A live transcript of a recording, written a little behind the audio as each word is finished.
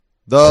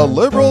The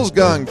Liberals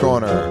Gun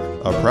Corner,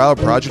 a proud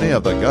progeny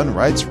of the Gun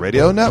Rights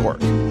Radio Network,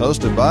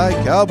 hosted by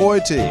Cowboy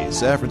T,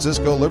 San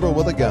Francisco liberal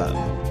with a gun.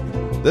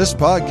 This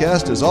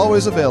podcast is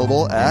always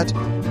available at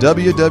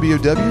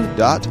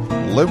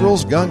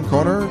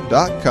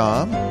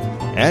www.liberalsguncorner.com,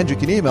 and you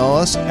can email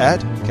us at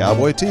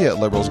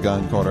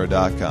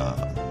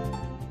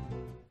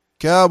cowboyt@liberalsguncorner.com.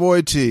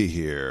 Cowboy T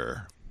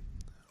here.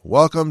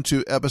 Welcome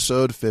to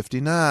episode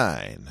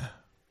 59.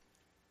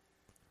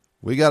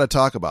 We got to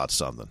talk about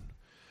something.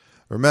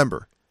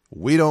 Remember,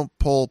 we don't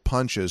pull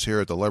punches here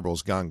at the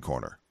Liberals Gun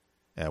Corner,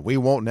 and we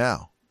won't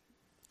now.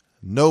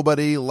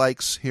 Nobody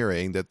likes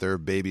hearing that their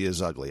baby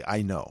is ugly.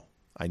 I know.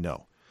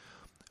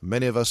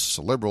 Many of us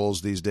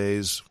liberals these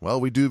days, well,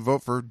 we do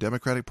vote for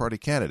Democratic Party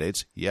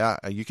candidates. Yeah,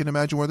 you can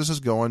imagine where this is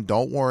going.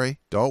 Don't worry.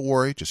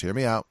 Just hear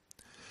me out.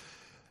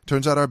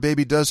 Turns out our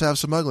baby does have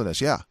some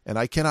ugliness, yeah, and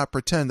I cannot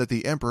pretend that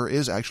the emperor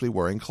is actually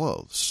wearing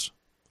clothes.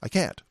 I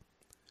can't.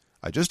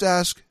 I just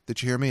ask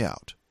that you hear me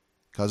out,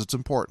 because it's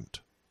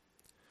important.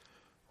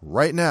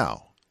 Right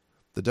now,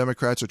 the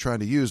Democrats are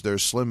trying to use their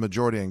slim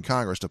majority in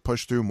Congress to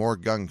push through more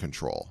gun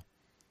control.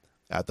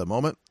 At the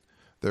moment,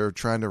 they're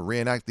trying to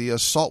reenact the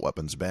assault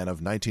weapons ban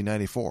of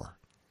 1994.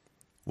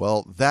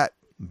 Well, that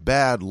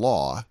bad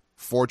law,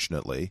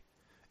 fortunately,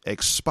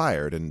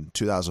 expired in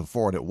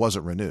 2004 and it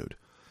wasn't renewed.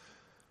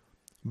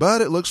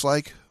 But it looks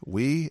like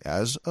we,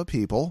 as a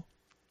people,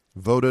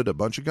 voted a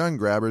bunch of gun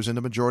grabbers into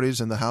majorities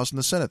in the House and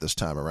the Senate this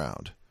time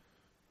around.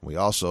 We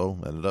also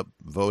ended up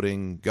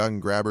voting gun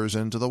grabbers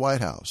into the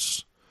White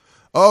House.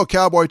 Oh,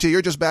 Cowboy T,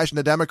 you're just bashing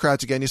the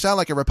Democrats again. You sound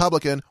like a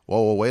Republican.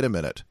 Whoa, wait a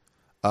minute.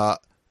 I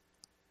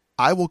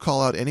will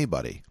call out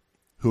anybody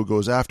who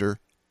goes after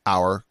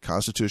our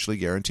constitutionally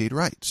guaranteed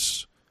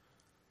rights.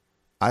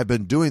 I've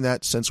been doing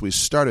that since we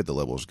started the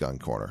Liberals Gun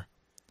Corner,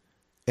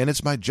 and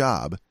it's my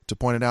job to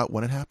point it out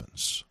when it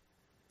happens.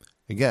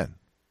 Again,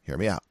 hear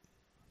me out.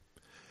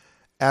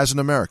 As an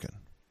American,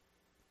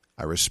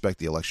 I respect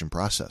the election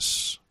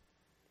process.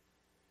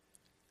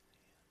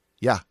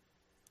 Yeah.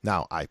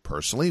 Now, I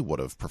personally would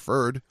have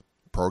preferred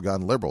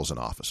pro-gun liberals in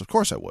office. Of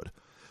course I would.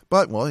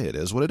 But, well, it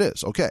is what it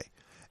is. Okay.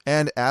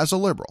 And as a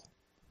liberal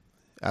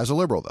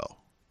though,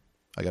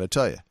 I got to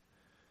tell you,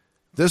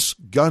 this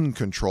gun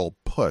control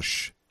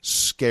push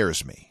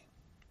scares me.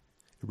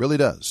 It really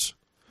does.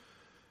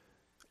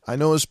 I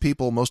know as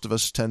people, most of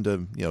us tend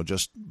to,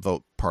 just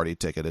vote party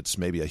ticket. It's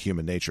maybe a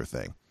human nature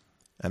thing.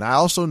 And I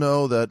also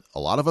know that a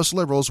lot of us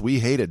liberals, we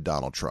hated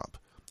Donald Trump.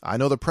 I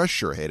know the press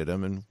sure hated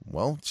him, and,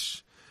 well,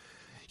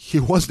 he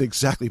wasn't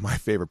exactly my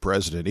favorite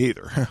president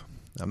either.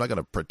 I'm not going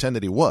to pretend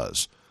that he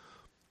was.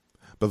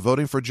 But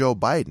voting for Joe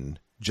Biden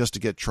just to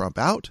get Trump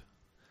out?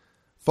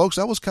 Folks,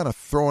 that was kind of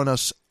throwing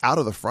us out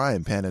of the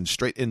frying pan and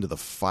straight into the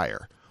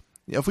fire.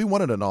 If we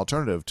wanted an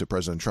alternative to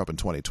President Trump in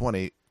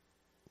 2020,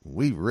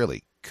 we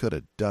really could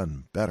have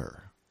done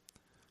better.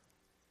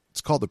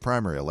 It's called the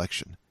primary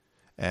election,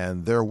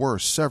 and there were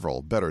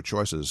several better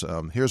choices.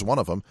 Here's one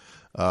of them,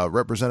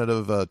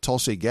 Representative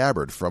Tulsi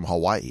Gabbard from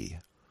Hawaii.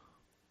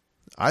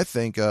 I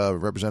think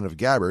Representative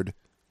Gabbard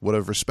would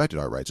have respected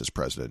our rights as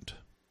president.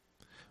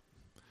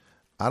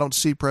 I don't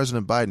see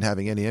President Biden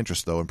having any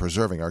interest, though, in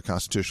preserving our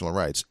constitutional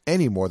rights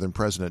any more than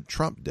President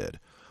Trump did.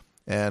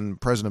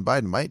 And President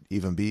Biden might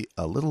even be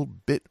a little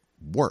bit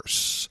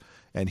worse.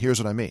 And here's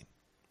what I mean.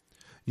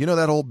 You know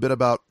that old bit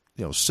about,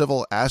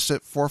 civil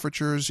asset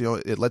forfeitures?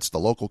 It lets the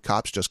local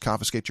cops just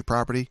confiscate your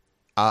property,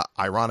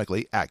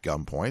 ironically, at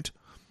gunpoint.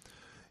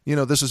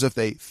 This is if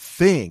they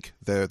think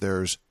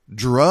there's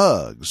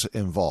drugs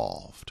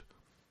involved.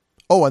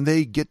 Oh, and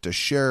they get to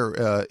share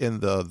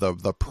in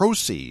the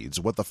proceeds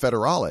with the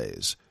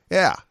federales.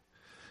 Yeah.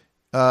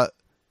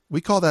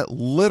 We call that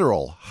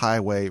literal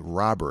highway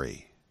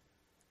robbery.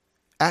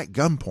 At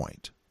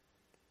gunpoint.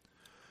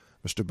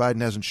 Mr. Biden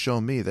hasn't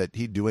shown me that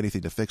he'd do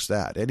anything to fix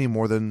that, any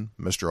more than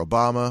Mr.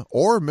 Obama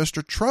or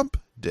Mr. Trump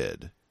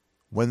did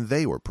when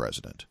they were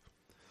president.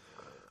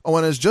 Oh,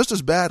 and it's just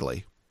as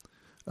badly,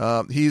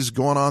 he's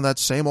going on that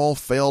same old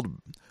failed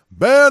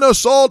ban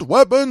assault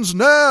weapons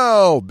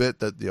now bit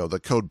that the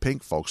Code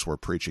Pink folks were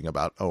preaching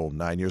about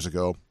 9 years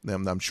ago.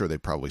 I'm sure they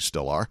probably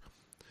still are.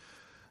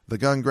 The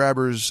gun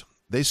grabbers,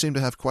 they seem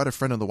to have quite a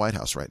friend in the White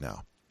House right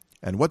now.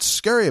 And what's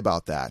scary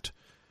about that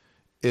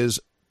is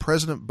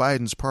President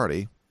Biden's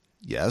party,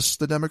 yes,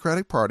 the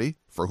Democratic Party,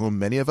 for whom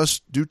many of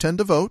us do tend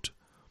to vote,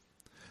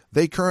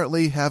 they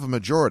currently have a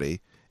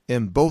majority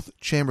in both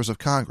chambers of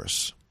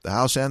Congress, the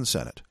House and the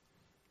Senate.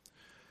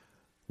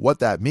 What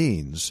that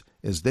means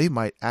is they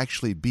might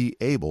actually be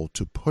able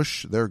to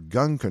push their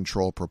gun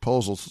control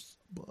proposals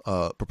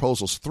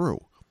through,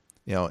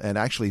 and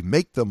actually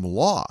make them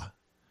law.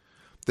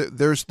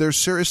 They're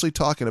seriously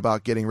talking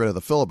about getting rid of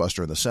the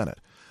filibuster in the Senate.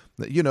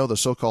 The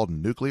so-called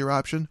nuclear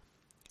option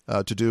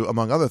to do,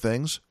 among other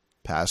things,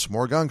 pass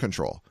more gun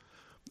control.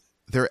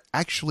 They're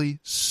actually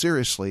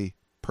seriously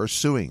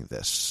pursuing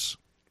this.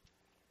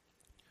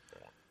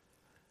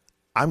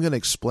 I'm going to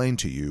explain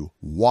to you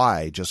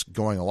why just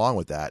going along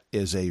with that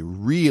is a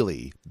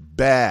really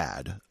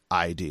bad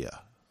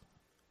idea.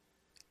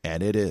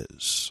 And it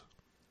is.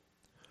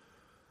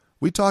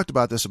 We talked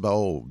about this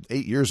about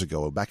 8 years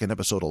ago, back in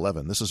episode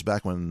 11. This is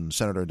back when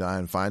Senator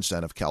Dianne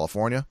Feinstein of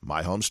California,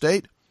 my home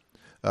state,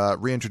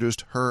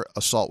 reintroduced her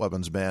assault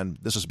weapons ban.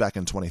 This is back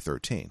in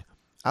 2013.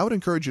 I would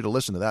encourage you to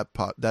listen to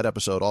that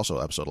episode, also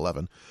episode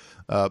 11,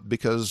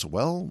 because,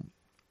 well,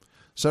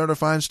 Senator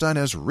Feinstein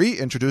has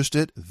reintroduced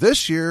it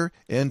this year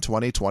in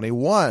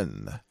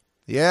 2021.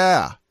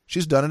 Yeah,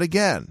 she's done it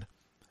again.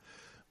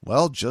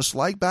 Well, just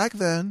like back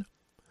then,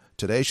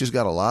 today she's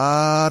got a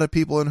lot of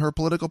people in her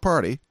political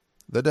party,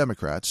 the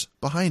Democrats,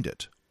 behind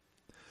it.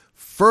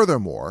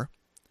 Furthermore,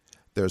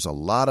 there's a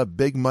lot of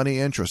big money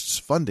interests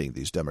funding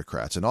these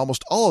Democrats, and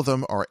almost all of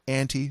them are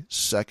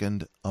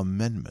anti-Second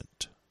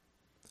Amendment.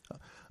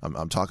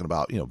 I'm talking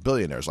about,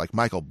 billionaires like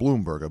Michael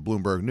Bloomberg of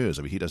Bloomberg News.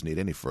 I mean, he doesn't need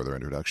any further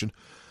introduction.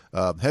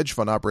 Hedge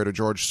fund operator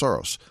George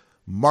Soros,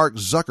 Mark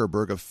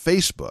Zuckerberg of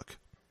Facebook,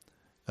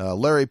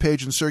 Larry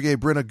Page and Sergey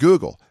Brin of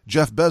Google,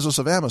 Jeff Bezos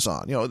of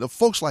Amazon. The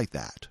folks like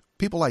that,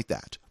 people like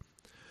that.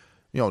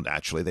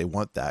 Naturally, they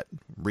want that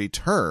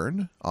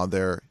return on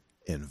their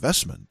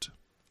investment.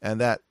 And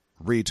that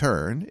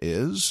return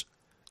is,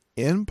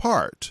 in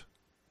part,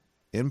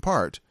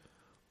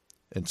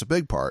 it's a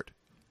big part,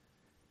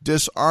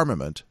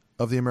 disarmament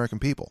of the American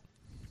people.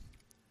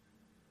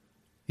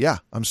 Yeah,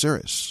 I'm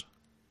serious.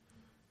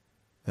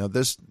 And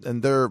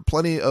there are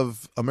plenty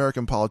of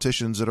American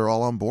politicians that are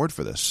all on board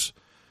for this.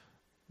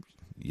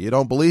 You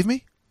don't believe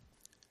me?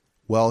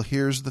 Well,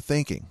 here's the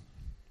thinking.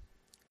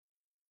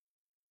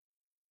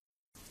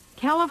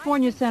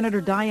 California Senator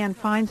Dianne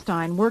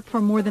Feinstein worked for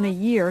more than a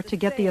year to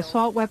get the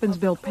assault weapons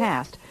bill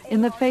passed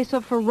in the face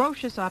of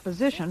ferocious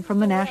opposition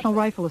from the National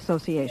Rifle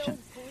Association.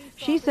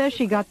 She says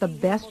she got the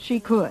best she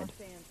could.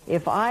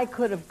 If I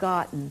could have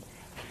gotten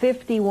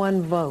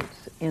 51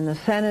 votes in the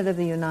Senate of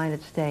the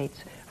United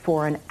States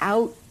for an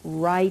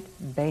outright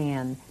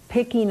ban,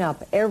 picking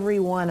up every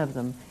one of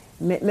them,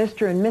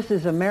 Mr. and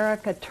Mrs.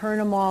 America, turn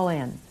them all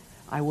in,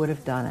 I would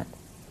have done it.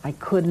 I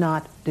could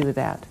not do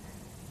that.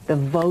 The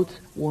votes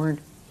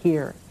weren't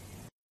here.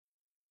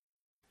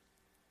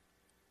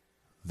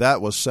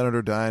 That was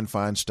Senator Dianne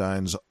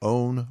Feinstein's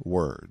own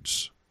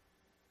words.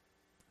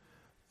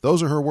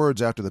 Those are her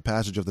words after the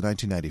passage of the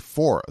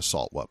 1994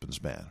 assault weapons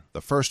ban,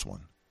 the first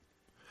one.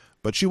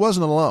 But she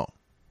wasn't alone.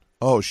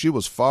 Oh, she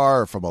was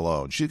far from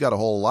alone. She got a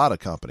whole lot of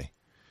company.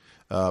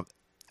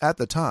 At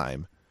the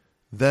time,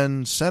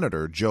 then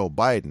Senator Joe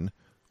Biden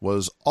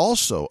was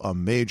also a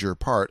major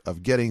part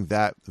of getting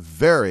that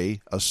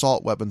very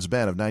assault weapons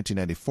ban of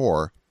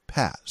 1994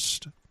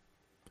 passed.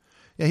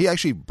 Yeah, he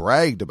actually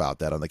bragged about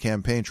that on the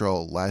campaign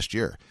trail last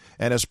year.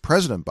 And as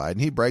President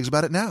Biden, he brags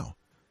about it now.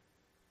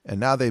 And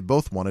now they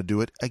both want to do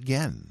it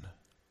again.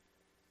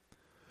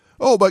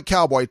 Oh, but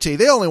Cowboy T,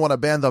 they only want to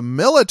ban the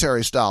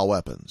military-style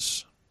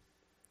weapons.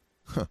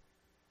 Huh.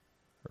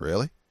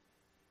 Really?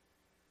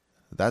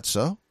 That's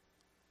so?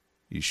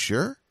 You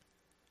sure?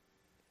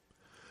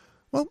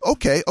 Well,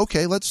 okay,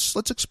 let's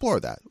explore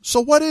that.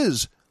 So what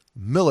is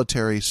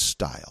military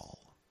style?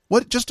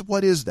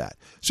 What is that?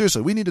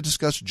 Seriously, we need to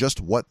discuss just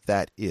what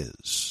that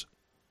is.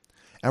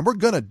 And we're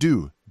going to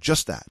do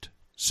just that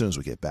as soon as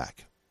we get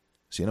back.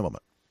 See you in a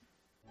moment.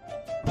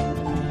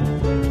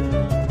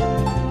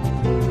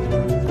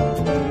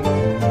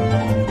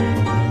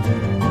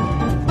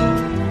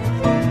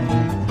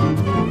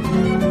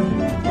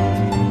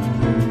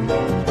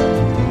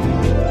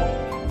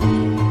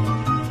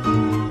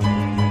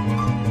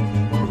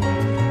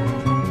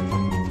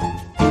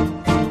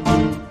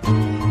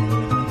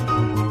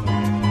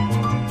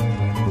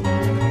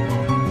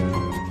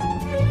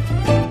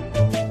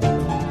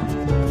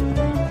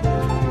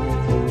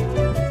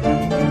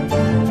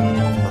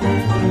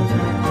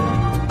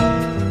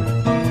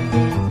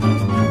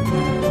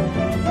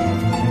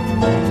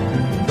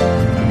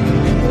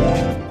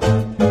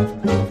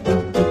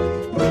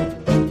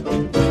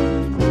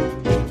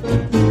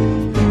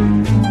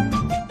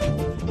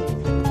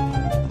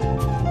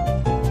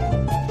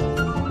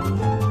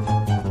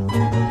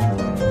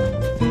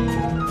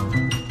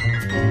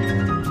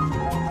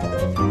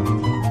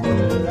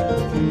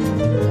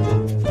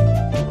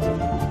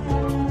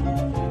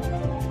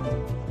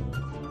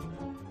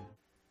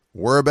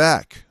 We're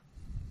back.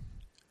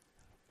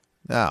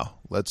 Now,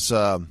 let's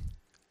have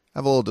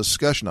a little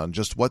discussion on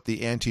just what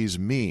the antis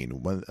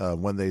mean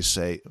when they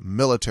say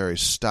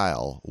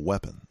military-style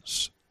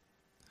weapons.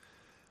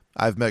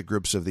 I've met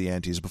groups of the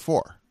antis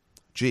before.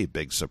 Gee,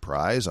 big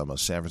surprise, I'm a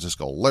San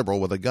Francisco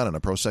liberal with a gun and a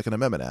pro-Second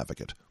Amendment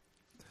advocate.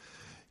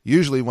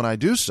 Usually when I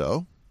do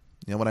so,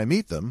 when I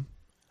meet them,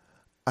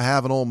 I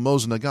have an old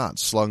Mosin Nagant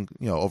slung,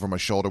 over my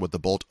shoulder with the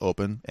bolt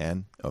open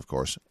and, of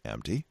course,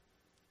 empty.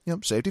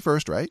 Safety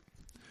first, right?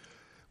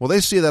 Well, they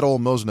see that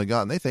old Mosin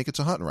Nagant and they think it's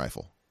a hunting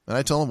rifle. And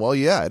I tell them, well,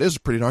 yeah, it is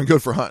pretty darn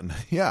good for hunting.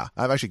 Yeah,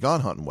 I've actually gone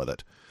hunting with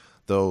it.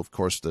 Though, of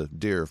course, the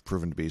deer have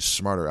proven to be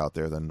smarter out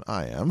there than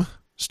I am.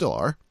 Still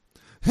are.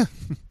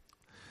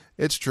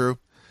 It's true.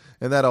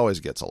 And that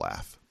always gets a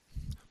laugh.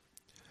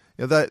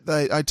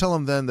 I tell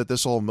them then that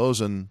this old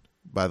Mosin,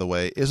 by the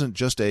way, isn't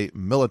just a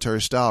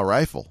military-style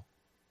rifle.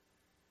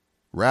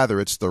 Rather,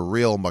 it's the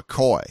real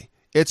McCoy.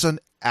 It's an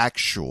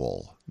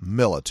actual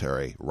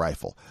military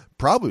rifle.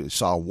 Probably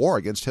saw a war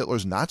against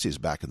Hitler's Nazis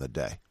back in the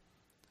day.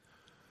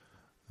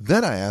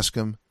 Then I ask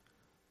him,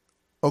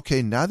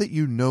 okay, now that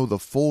you know the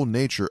full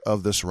nature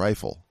of this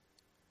rifle,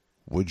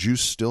 would you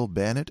still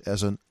ban it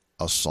as an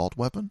assault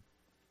weapon?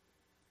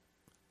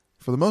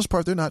 For the most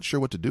part, they're not sure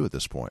what to do at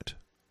this point.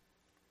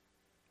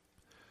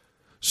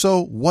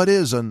 So what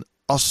is an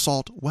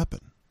assault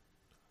weapon?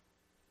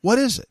 What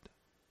is it?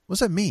 What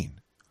does that mean?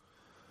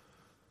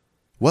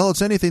 Well,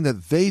 it's anything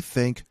that they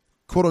think,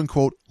 quote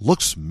unquote,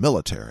 looks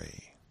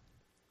military.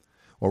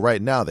 Well,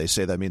 right now they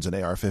say that means an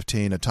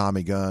AR-15, a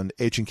Tommy gun,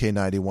 H&K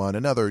 91,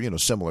 and other,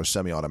 similar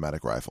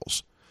semi-automatic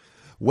rifles.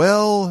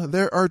 Well,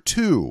 there are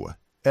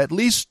at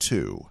least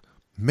two,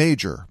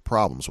 major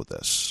problems with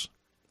this.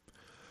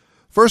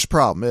 First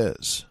problem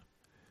is,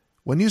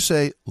 when you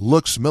say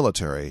looks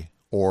military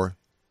or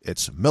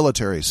it's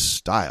military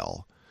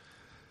style,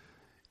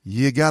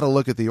 you got to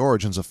look at the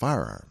origins of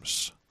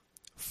firearms.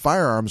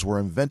 Firearms were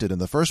invented in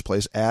the first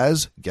place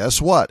as,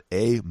 guess what,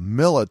 a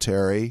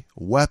military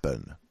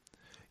weapon.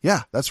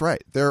 Yeah, that's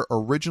right. Their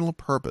original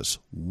purpose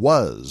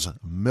was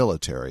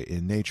military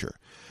in nature.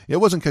 It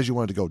wasn't because you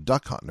wanted to go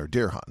duck hunting or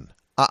deer hunting.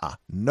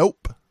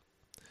 Nope.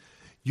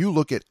 You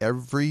look at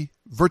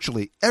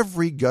virtually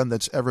every gun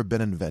that's ever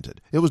been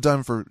invented. It was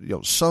done for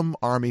some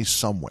army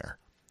somewhere.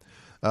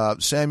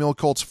 Samuel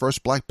Colt's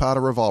first black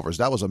powder revolvers,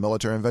 that was a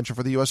military invention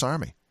for the U.S.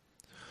 Army.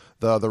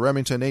 The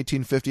Remington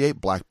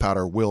 1858 black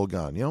powder will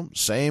gun,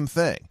 same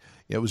thing.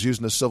 It was used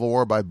in the Civil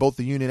War by both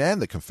the Union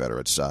and the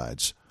Confederate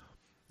sides.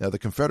 Now, the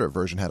Confederate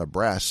version had a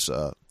brass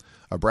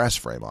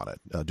frame on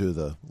it due to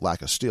the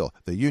lack of steel.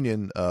 The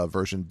Union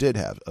version did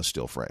have a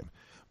steel frame.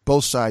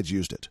 Both sides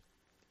used it.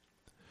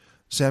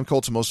 Sam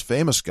Colt's most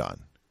famous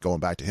gun,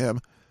 going back to him,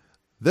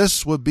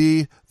 this would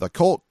be the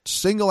Colt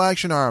Single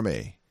Action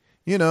Army.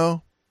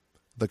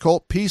 The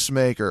Colt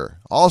Peacemaker,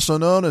 also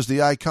known as the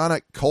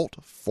iconic Colt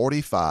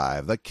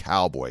 45, the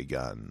cowboy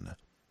gun.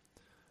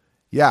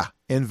 Yeah,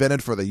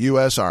 invented for the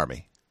U.S.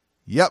 Army.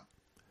 Yep.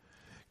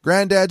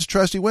 Granddad's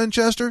trusty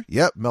Winchester?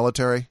 Yep,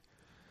 military.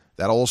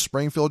 That old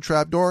Springfield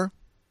trapdoor?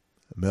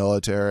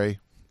 Military.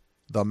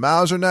 The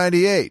Mauser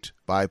 98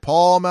 by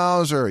Paul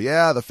Mauser.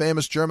 Yeah, the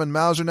famous German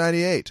Mauser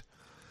 98.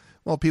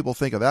 Well, people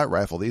think of that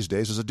rifle these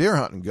days as a deer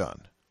hunting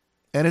gun.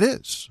 And it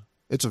is.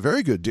 It's a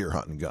very good deer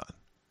hunting gun.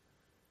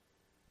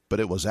 But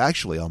it was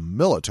actually a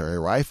military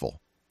rifle.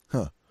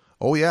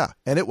 Oh, yeah,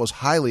 and it was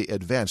highly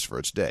advanced for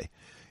its day.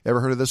 Ever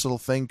heard of this little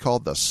thing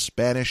called the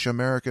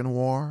Spanish-American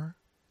War?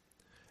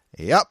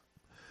 Yep.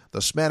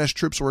 The Spanish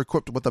troops were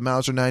equipped with the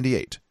Mauser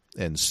 98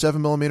 and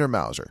 7mm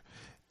Mauser.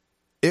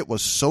 It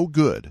was so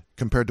good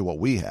compared to what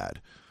we had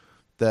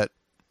that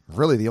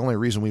really the only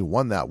reason we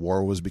won that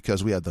war was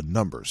because we had the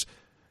numbers.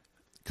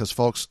 Because,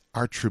 folks,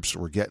 our troops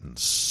were getting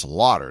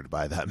slaughtered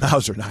by that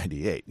Mauser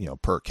 98,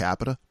 per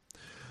capita.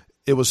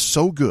 It was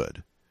so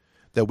good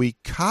that we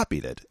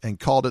copied it and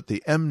called it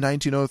the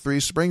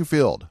M1903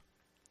 Springfield.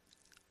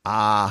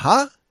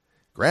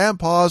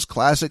 Grandpa's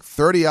classic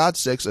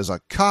 30-06 is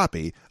a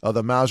copy of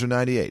the Mauser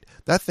 98.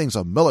 That thing's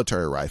a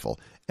military rifle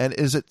and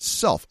is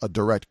itself a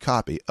direct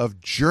copy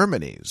of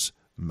Germany's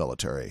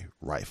military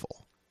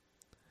rifle.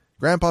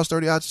 Grandpa's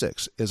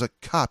 30-06 is a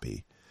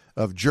copy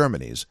of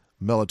Germany's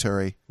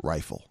military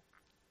rifle.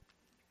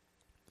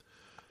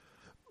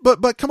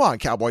 But come on,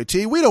 Cowboy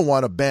T, we don't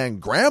want to ban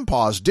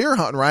Grandpa's deer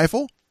hunting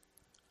rifle.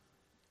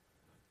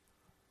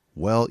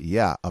 Well,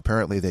 yeah,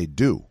 apparently they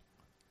do.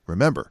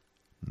 Remember,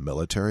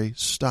 military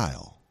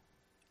style.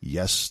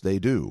 Yes, they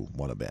do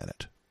want to ban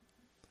it.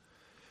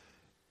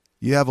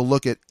 You have a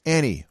look at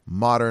any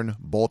modern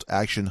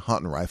bolt-action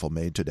hunting rifle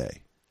made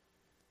today.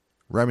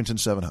 Remington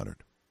 700,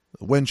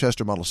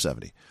 Winchester Model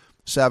 70,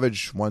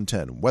 Savage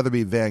 110,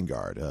 Weatherby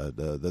Vanguard,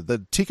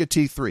 the Tikka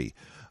T3,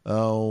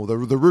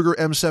 the Ruger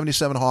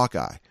M77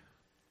 Hawkeye.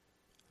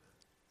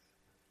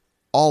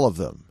 All of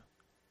them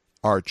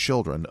are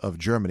children of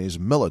Germany's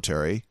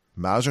military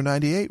Mauser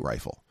 98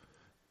 rifle.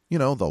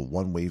 The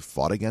one we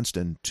fought against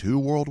in 2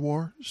 world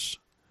wars.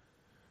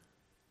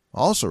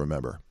 Also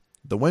remember,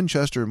 the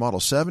Winchester Model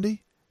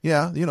 70,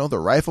 the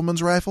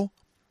rifleman's rifle,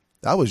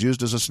 that was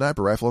used as a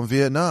sniper rifle in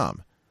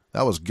Vietnam.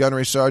 That was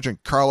Gunnery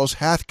Sergeant Carlos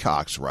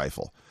Hathcock's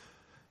rifle.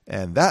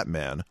 And that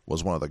man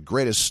was one of the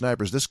greatest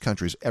snipers this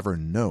country's ever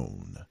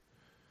known.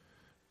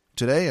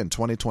 Today, in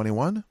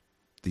 2021,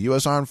 the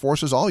U.S. Armed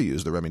Forces all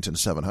use the Remington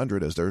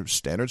 700 as their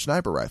standard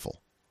sniper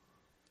rifle.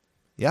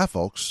 Yeah,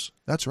 folks,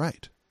 that's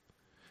right.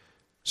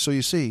 So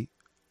you see,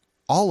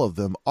 all of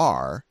them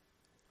are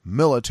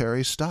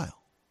military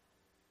style.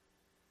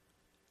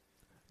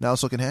 Now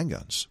let's look at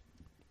handguns.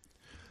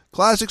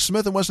 Classic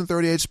Smith & Wesson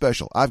 38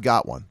 Special. I've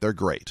got one. They're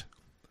great.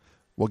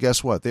 Well,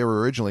 guess what? They were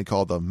originally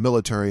called the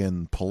Military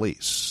and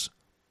Police.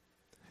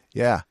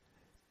 Yeah,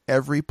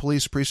 every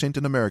police precinct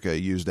in America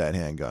used that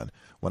handgun.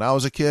 When I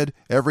was a kid,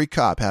 every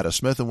cop had a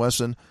Smith &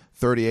 Wesson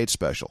 38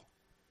 Special.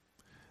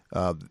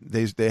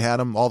 They had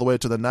them all the way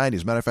to the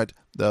 90s. Matter of fact,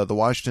 the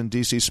Washington,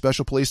 D.C.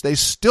 Special Police, they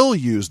still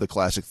use the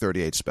classic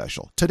 38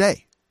 Special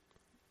today.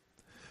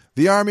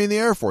 The Army and the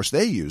Air Force,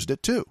 they used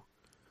it too.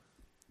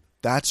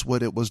 That's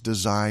what it was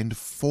designed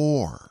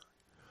for.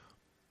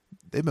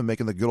 They've been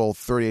making the good old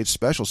 .38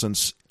 Special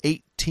since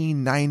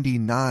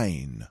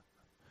 1899.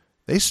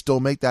 They still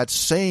make that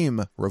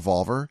same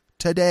revolver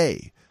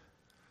today.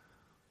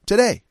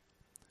 Today.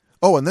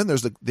 Oh, and then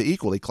there's the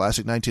equally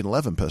classic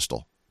 1911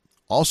 pistol.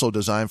 Also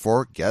designed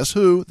for, guess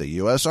who? The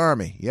U.S.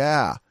 Army.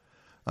 Yeah.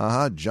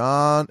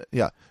 John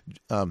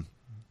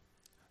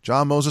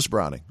Moses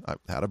Browning. I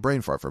had a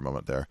brain fart for a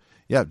moment there.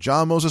 Yeah,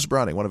 John Moses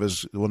Browning, one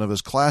of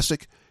his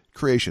classic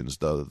creations,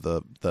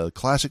 the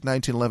classic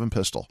 1911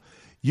 pistol.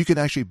 You can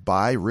actually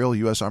buy real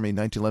U.S. Army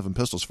 1911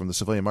 pistols from the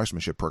Civilian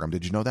Marksmanship Program.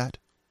 Did you know that?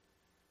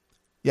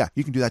 Yeah,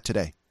 you can do that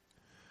today.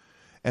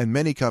 And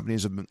many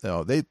companies have been,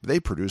 they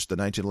produced the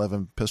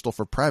 1911 pistol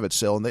for private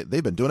sale, and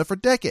they've been doing it for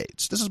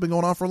decades. This has been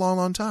going on for a long,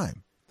 long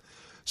time.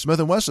 Smith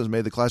 & Wesson has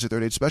made the classic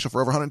 .38 Special for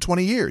over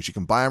 120 years. You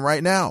can buy them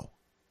right now.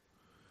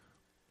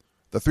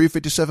 The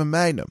 .357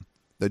 Magnum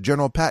that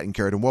General Patton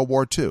carried in World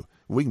War II.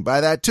 We can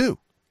buy that too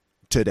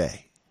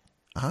today.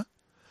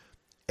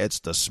 It's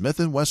the Smith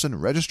 & Wesson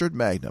registered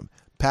Magnum.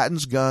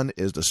 Patton's gun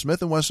is the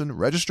Smith & Wesson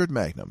registered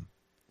Magnum,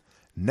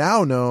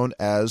 now known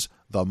as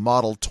the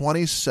Model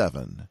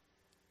 27.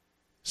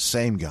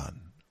 Same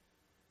gun.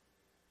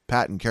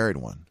 Patton carried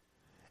one,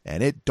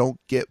 and it don't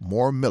get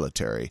more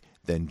military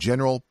than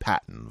General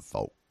Patton,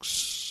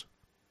 folks.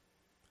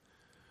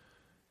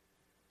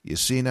 You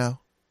see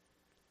now?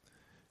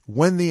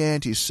 When the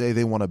antis say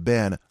they want to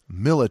ban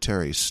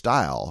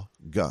military-style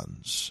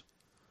guns,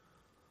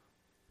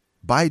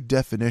 by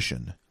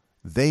definition,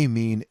 they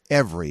mean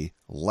every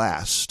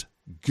last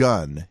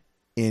gun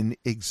in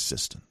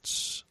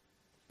existence.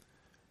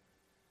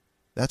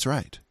 That's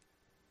right.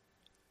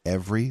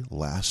 Every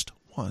last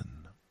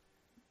one.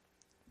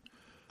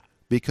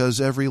 Because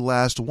every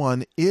last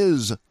one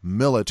is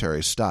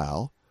military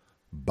style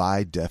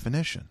by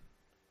definition.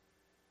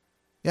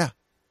 Yeah.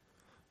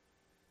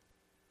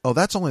 Oh,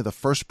 that's only the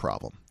first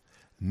problem.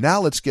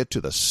 Now let's get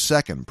to the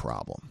second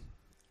problem.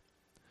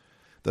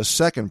 The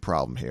second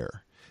problem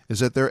here is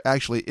that there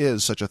actually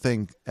is such a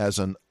thing as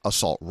an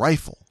assault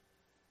rifle.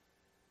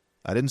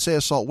 I didn't say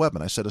assault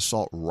weapon, I said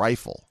assault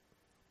rifle.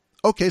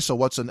 Okay, so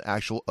what's an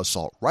actual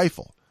assault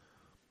rifle?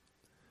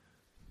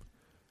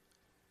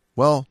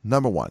 Well,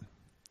 number one,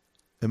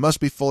 it must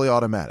be fully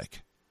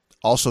automatic,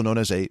 also known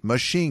as a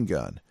machine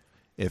gun.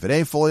 If it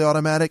ain't fully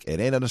automatic, it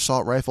ain't an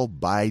assault rifle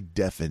by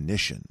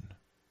definition.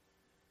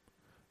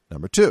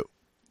 Number two,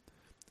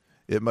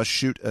 it must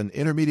shoot an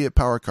intermediate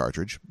power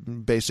cartridge,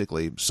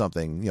 basically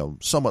something,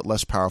 somewhat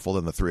less powerful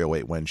than the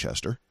 .308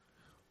 Winchester.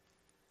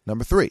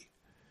 Number three,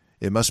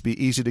 it must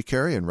be easy to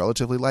carry and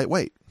relatively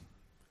lightweight.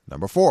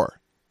 Number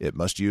four, it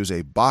must use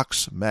a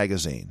box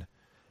magazine.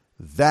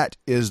 That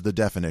is the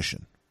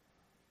definition.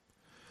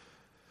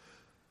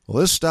 Well,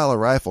 this style of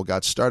rifle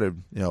got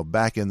started,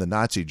 back in the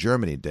Nazi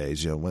Germany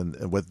days,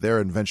 with their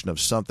invention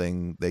of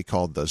something they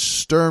called the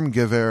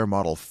Sturmgewehr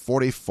Model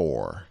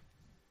 44.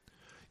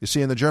 You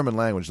see, in the German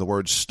language, the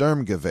word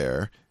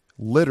Sturmgewehr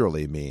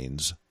literally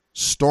means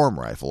storm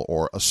rifle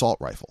or assault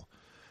rifle.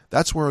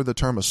 That's where the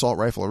term assault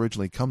rifle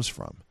originally comes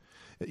from.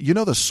 You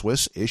know the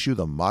Swiss issue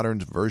the modern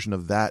version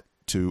of that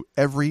to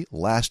every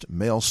last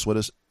male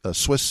Swiss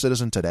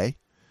citizen today?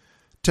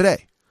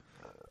 Today.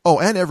 Oh,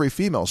 and every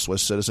female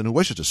Swiss citizen who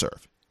wishes to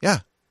serve.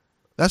 Yeah,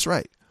 that's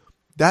right.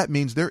 That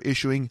means they're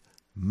issuing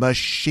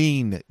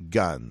machine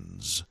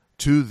guns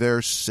to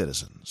their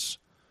citizens.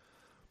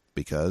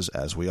 Because,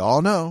 as we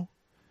all know,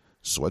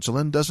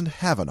 Switzerland doesn't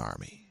have an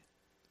army.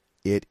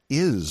 It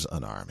is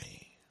an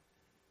army.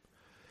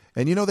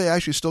 And they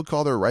actually still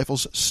call their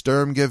rifles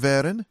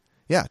Sturmgewehren?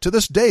 Yeah, to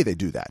this day they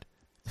do that.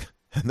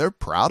 And they're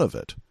proud of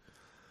it.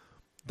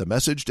 The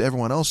message to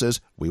everyone else is,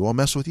 we won't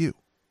mess with you,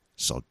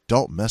 so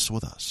don't mess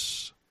with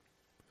us.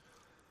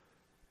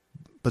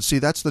 But see,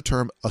 that's the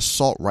term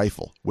assault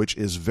rifle, which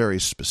is very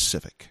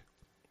specific.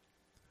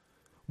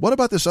 What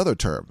about this other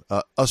term,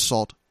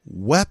 assault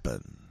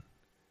weapon?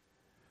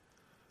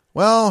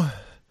 Well,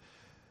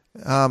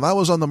 I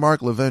was on the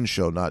Mark Levin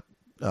show not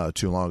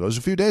too long ago. It was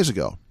a few days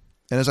ago.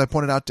 And as I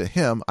pointed out to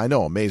him, I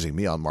know, amazing,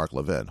 me on Mark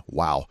Levin.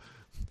 Wow.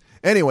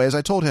 Anyways,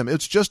 I told him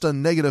it's just a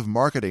negative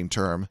marketing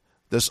term,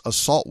 this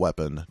assault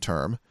weapon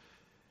term,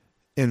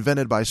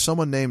 invented by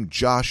someone named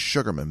Josh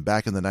Sugarman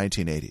back in the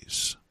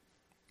 1980s.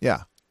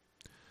 Yeah.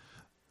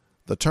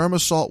 The term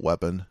assault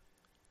weapon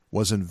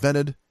was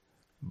invented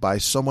by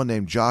someone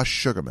named Josh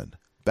Sugarman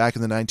back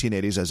in the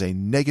 1980s as a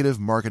negative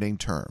marketing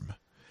term.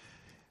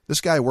 This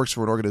guy works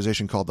for an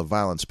organization called the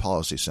Violence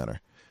Policy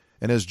Center,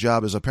 and his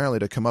job is apparently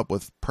to come up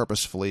with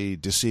purposefully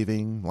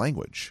deceiving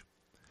language.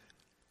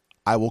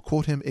 I will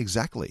quote him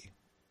exactly.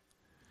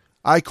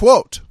 I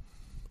quote,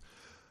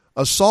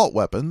 "Assault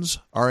weapons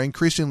are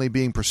increasingly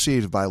being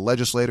perceived by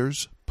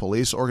legislators,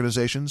 police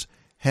organizations,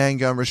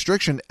 handgun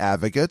restriction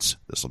advocates,"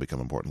 this will become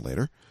important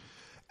later,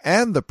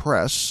 "and the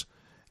press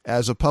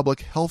as a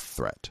public health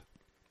threat.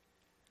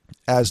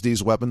 As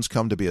these weapons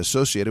come to be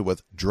associated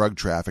with drug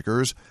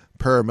traffickers,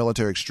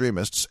 paramilitary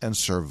extremists, and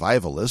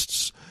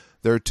survivalists,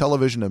 their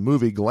television and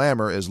movie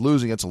glamour is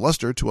losing its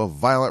luster to a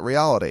violent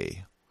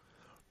reality.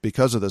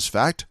 Because of this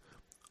fact,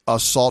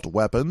 Assault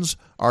weapons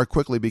are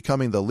quickly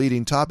becoming the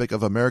leading topic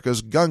of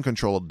America's gun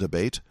control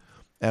debate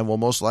and will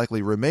most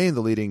likely remain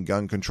the leading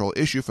gun control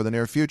issue for the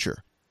near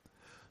future.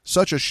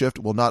 Such a shift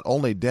will not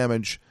only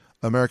damage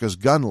America's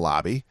gun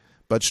lobby,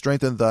 but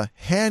strengthen the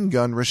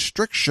handgun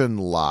restriction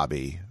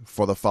lobby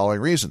for the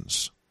following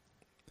reasons.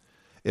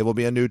 It will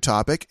be a new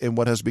topic in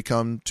what has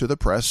become to the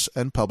press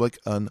and public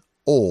an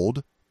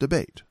old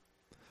debate.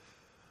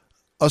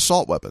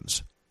 Assault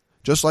weapons,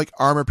 just like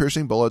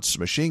armor-piercing bullets,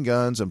 machine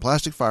guns, and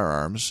plastic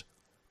firearms,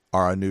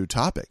 are a new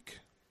topic.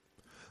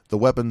 The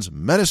weapon's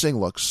menacing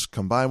looks,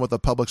 combined with the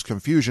public's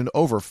confusion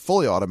over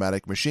fully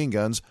automatic machine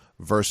guns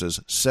versus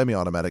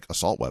semi-automatic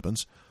assault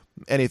weapons,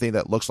 anything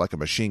that looks like a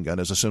machine gun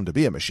is assumed to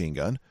be a machine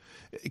gun,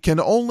 can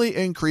only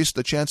increase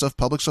the chance of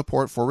public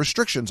support for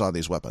restrictions on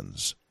these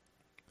weapons.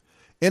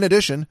 In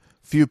addition,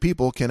 few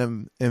people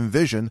can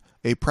envision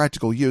a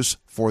practical use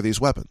for these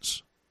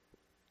weapons.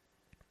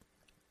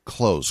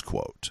 Close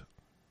quote.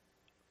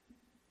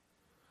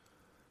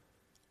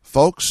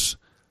 Folks,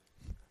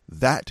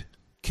 that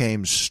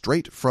came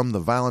straight from the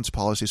Violence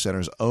Policy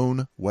Center's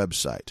own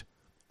website.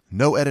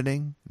 No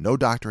editing, no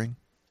doctoring.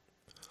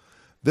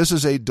 This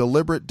is a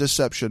deliberate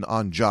deception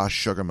on Josh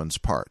Sugarman's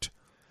part.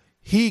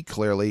 He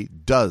clearly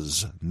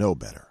does know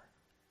better.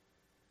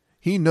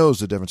 He knows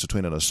the difference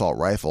between an assault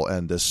rifle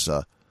and this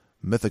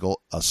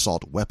mythical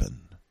assault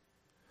weapon.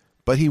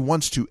 But he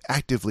wants to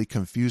actively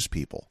confuse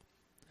people.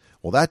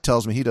 Well, that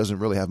tells me he doesn't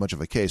really have much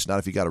of a case, not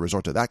if you got to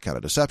resort to that kind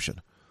of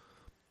deception.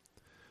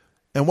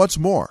 And what's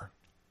more,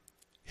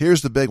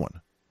 here's the big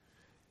one.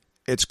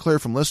 It's clear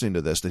from listening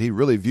to this that he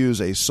really views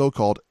a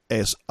so-called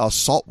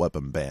assault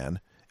weapon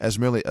ban as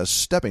merely a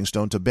stepping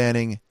stone to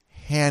banning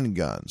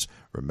handguns.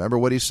 Remember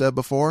what he said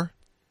before?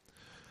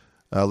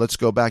 Let's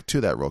go back to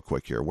that real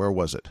quick here. Where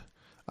was it?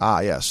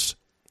 Yes.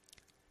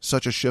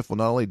 Such a shift will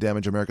not only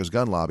damage America's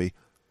gun lobby,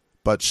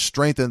 but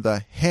strengthen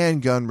the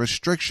handgun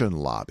restriction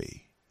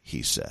lobby,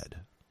 he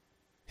said.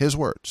 His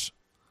words.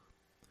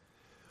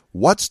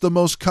 What's the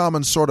most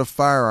common sort of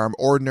firearm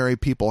ordinary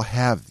people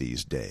have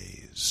these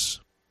days?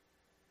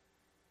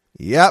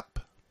 Yep,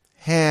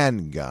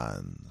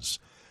 handguns,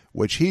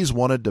 which he's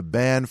wanted to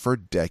ban for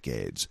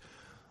decades.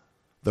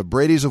 The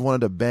Bradys have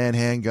wanted to ban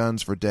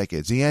handguns for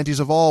decades. The Antis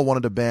have all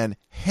wanted to ban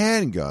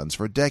handguns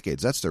for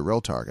decades. That's their real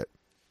target.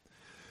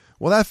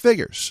 Well, that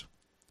figures.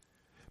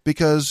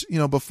 Because,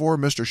 before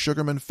Mr.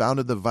 Sugarman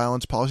founded the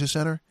Violence Policy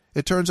Center,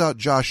 it turns out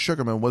Josh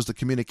Sugarman was the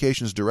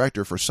communications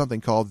director for something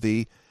called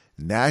the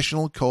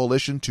National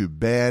Coalition to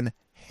Ban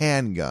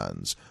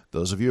Handguns.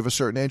 Those of you of a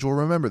certain age will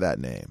remember that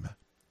name.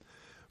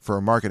 For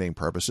marketing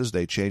purposes,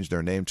 they changed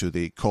their name to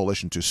the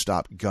Coalition to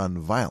Stop Gun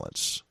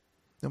Violence.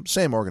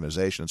 Same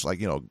organization. It's like,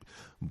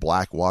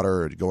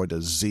 Blackwater going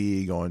to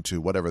Z, going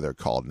to whatever they're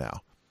called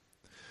now.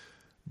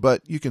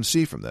 But you can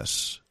see from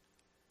this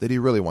that he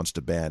really wants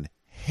to ban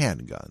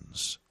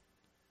handguns.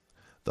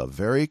 The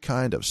very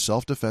kind of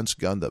self-defense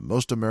gun that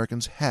most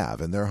Americans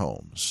have in their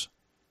homes.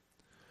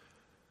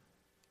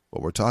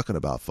 What we're talking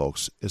about,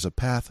 folks, is a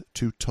path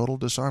to total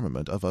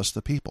disarmament of us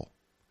the people.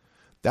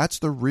 That's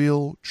the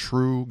real,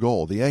 true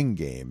goal, the end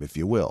game, if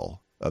you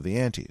will, of the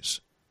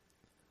Antis.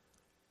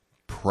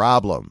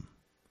 Problem.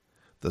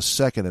 The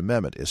Second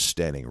Amendment is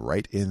standing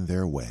right in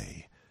their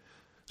way.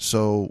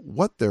 So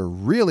what they're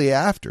really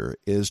after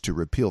is to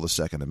repeal the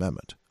Second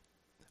Amendment.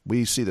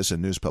 We see this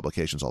in news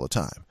publications all the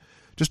time.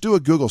 Just do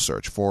a Google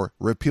search for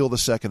repeal the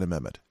Second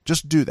Amendment.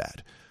 Just do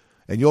that.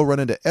 And you'll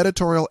run into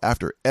editorial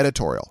after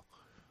editorial.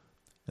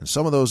 And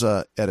some of those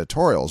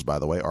editorials, by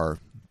the way, are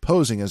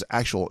posing as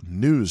actual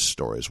news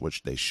stories,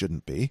 which they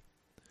shouldn't be.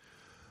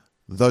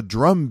 The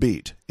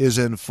drumbeat is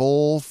in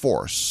full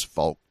force,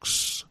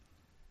 folks.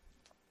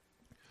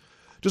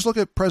 Just look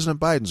at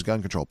President Biden's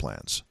gun control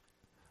plans.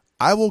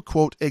 I will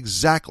quote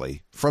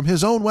exactly from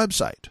his own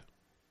website.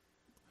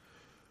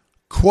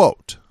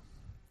 Quote,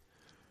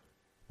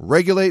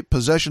 regulate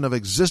possession of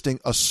existing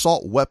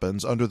assault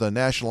weapons under the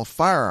National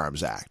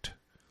Firearms Act.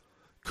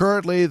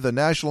 Currently, the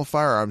National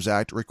Firearms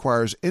Act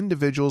requires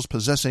individuals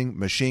possessing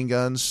machine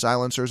guns,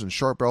 silencers, and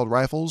short-barreled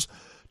rifles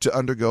to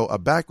undergo a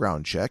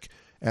background check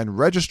and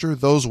register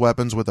those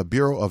weapons with the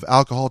Bureau of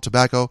Alcohol,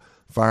 Tobacco,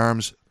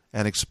 Firearms,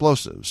 and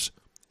Explosives,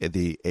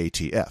 the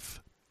ATF.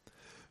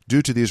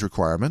 Due to these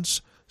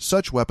requirements,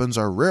 such weapons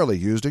are rarely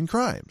used in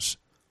crimes.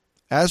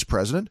 As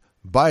president,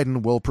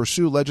 Biden will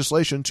pursue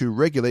legislation to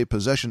regulate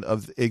possession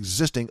of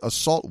existing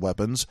assault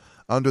weapons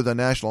under the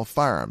National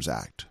Firearms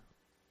Act.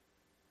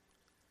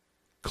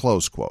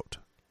 Close quote.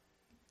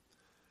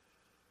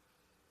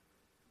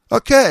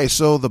 Okay,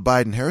 so the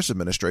Biden-Harris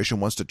administration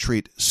wants to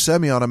treat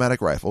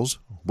semi-automatic rifles,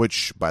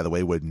 which, by the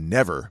way, would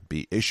never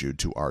be issued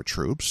to our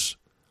troops,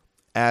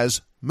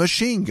 as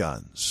machine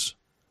guns.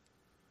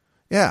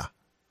 Yeah,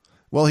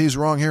 well, he's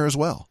wrong here as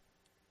well.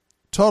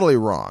 Totally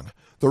wrong.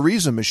 The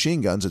reason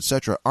machine guns,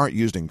 etc., aren't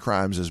used in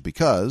crimes is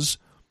because,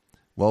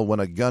 well, when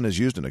a gun is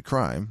used in a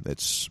crime,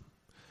 it's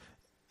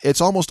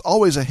almost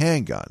always a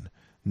handgun,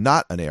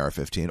 not an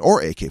AR-15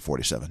 or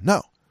AK-47.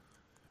 No.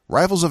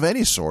 Rifles of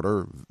any sort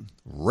are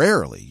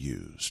rarely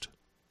used.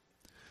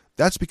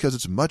 That's because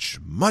it's much,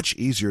 much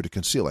easier to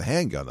conceal a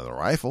handgun than a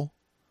rifle.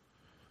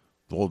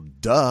 Well,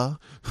 duh.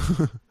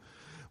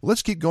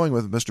 Let's keep going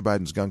with Mr.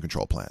 Biden's gun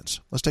control plans.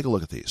 Let's take a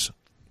look at these.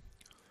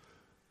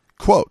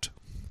 Quote,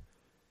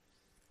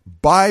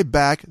 buy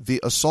back the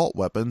assault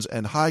weapons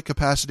and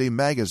high-capacity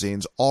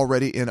magazines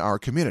already in our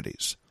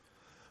communities.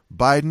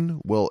 Biden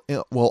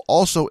will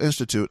also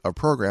institute a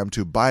program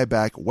to buy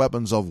back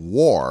weapons of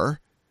war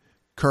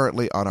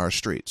currently on our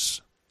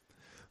streets.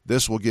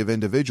 This will give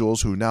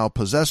individuals who now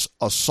possess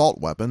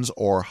assault weapons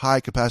or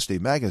high-capacity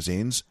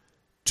magazines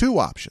two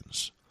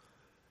options: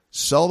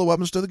 sell the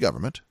weapons to the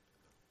government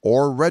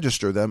or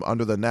register them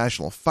under the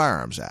National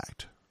Firearms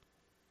Act.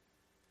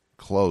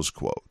 Close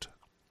quote.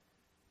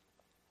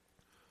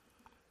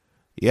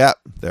 Yep,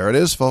 there it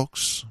is,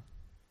 folks.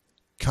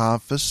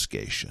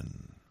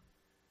 Confiscation.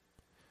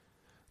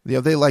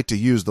 They like to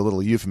use the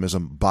little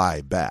euphemism,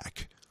 buy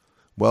back.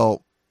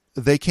 Well,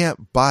 they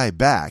can't buy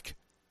back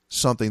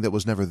something that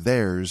was never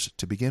theirs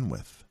to begin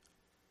with.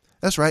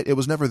 That's right, it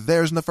was never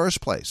theirs in the first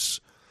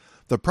place.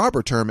 The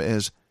proper term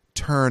is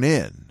turn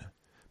in,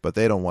 but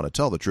they don't want to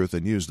tell the truth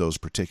and use those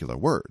particular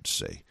words,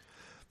 see.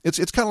 It's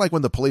kind of like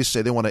when the police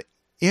say they want to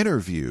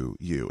interview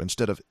you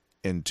instead of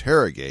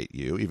interrogate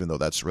you, even though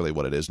that's really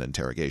what it is, an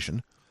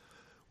interrogation.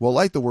 Well,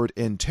 like the word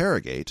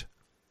interrogate,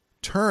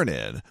 turn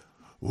in,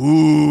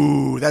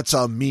 ooh, that's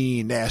a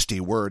mean,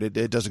 nasty word.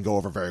 It doesn't go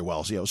over very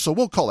well. So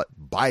we'll call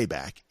it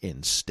buyback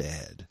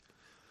instead.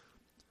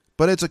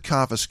 But it's a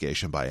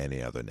confiscation by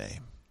any other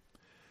name.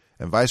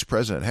 And Vice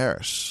President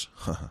Harris,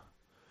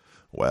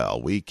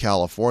 well, we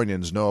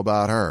Californians know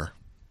about her.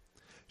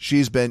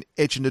 She's been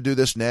itching to do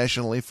this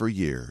nationally for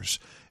years,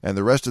 and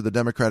the rest of the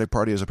Democratic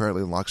Party is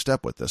apparently in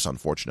lockstep with this,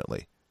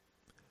 unfortunately.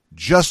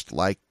 Just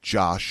like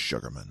Josh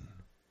Sugarman.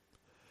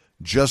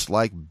 Just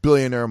like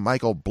billionaire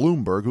Michael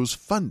Bloomberg, who's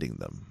funding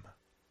them.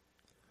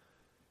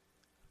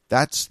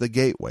 That's the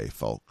gateway,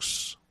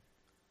 folks.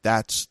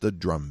 That's the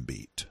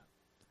drumbeat.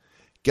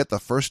 Get the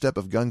first step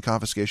of gun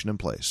confiscation in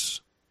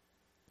place,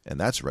 and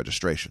that's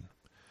registration.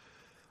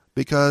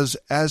 Because,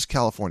 as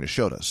California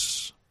showed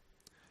us,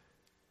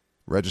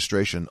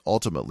 registration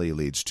ultimately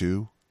leads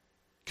to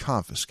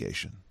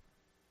confiscation.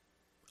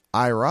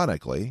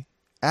 Ironically,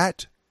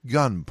 at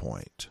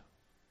gunpoint.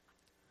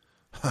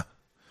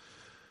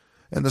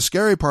 And the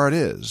scary part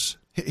is,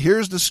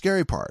 here's the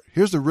scary part.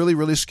 Here's the really,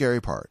 really scary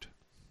part.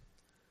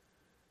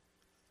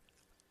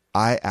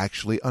 I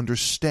actually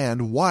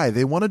understand why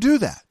they want to do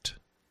that.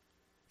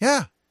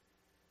 Yeah.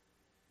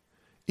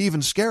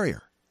 Even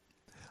scarier.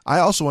 I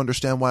also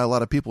understand why a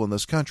lot of people in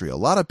this country, a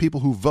lot of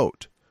people who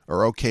vote,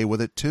 are okay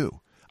with it too.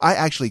 I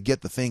actually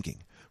get the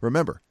thinking.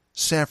 Remember,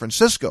 San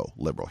Francisco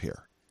liberal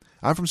here.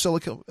 I'm from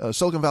Silicon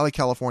Valley,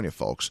 California,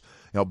 folks.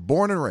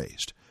 Born and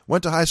raised.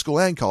 Went to high school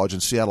and college in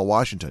Seattle,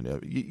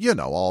 Washington. You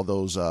know, all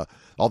those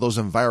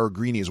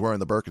enviro-greenies wearing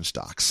the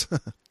Birkenstocks.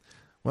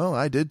 Well,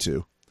 I did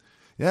too.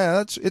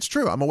 Yeah, it's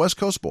true. I'm a West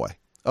Coast boy.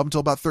 Up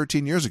until about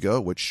 13 years ago,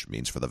 which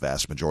means for the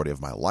vast majority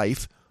of my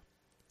life,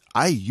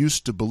 I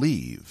used to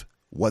believe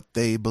what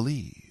they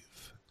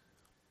believe.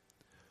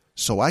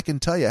 So I can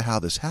tell you how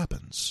this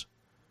happens.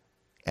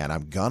 And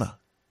I'm gonna.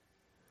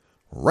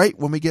 Right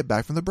when we get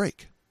back from the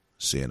break.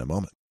 See you in a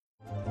moment.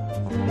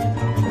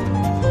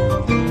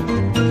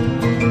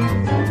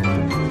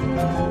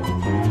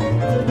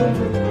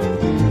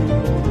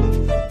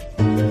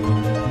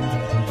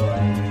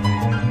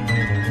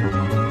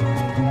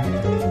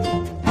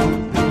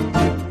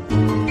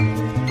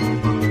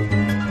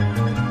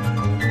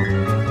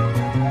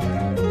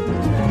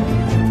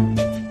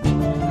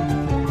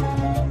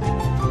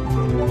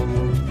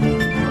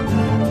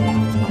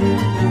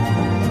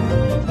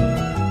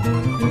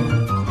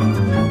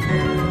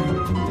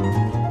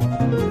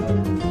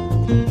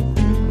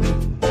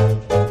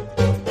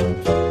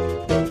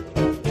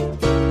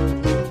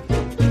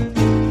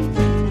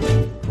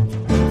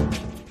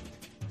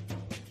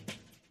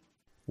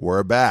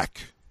 We're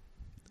back.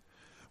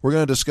 We're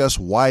going to discuss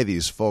why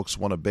these folks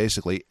want to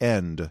basically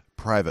end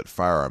private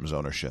firearms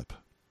ownership.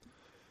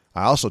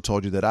 I also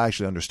told you that I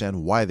actually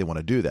understand why they want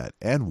to do that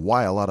and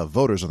why a lot of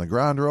voters on the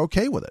ground are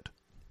okay with it.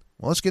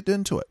 Well, let's get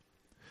into it.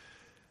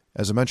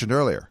 As I mentioned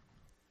earlier,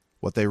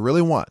 what they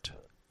really want,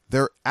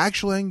 their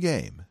actual end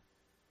game,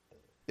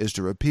 is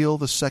to repeal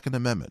the Second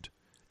Amendment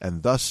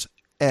and thus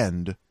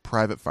end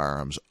private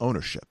firearms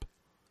ownership.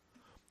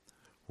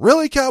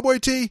 Really, Cowboy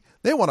T?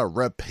 They want to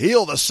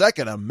repeal the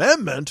Second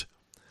Amendment?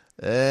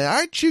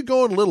 Aren't you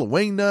going a little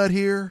wingnut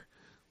here?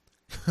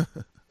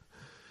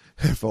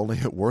 If only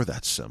it were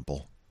that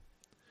simple.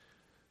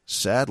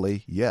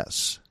 Sadly,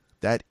 yes,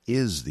 that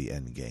is the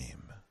end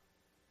game.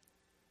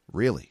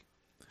 Really.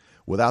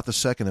 Without the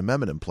Second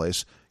Amendment in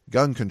place,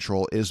 gun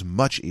control is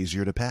much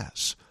easier to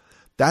pass.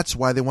 That's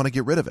why they want to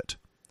get rid of it.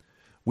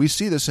 We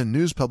see this in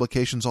news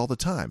publications all the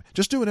time.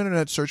 Just do an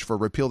internet search for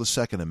repeal the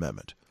Second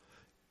Amendment.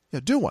 Yeah,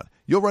 do one.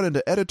 You'll run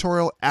into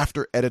editorial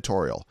after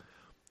editorial.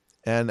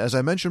 And as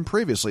I mentioned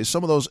previously,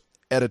 some of those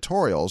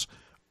editorials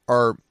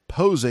are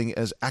posing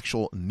as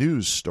actual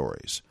news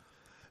stories.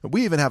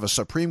 We even have a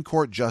Supreme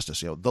Court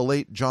justice, the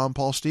late John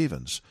Paul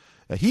Stevens.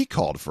 He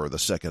called for the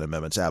Second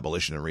Amendment's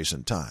abolition in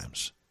recent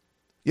times.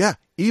 Yeah,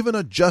 even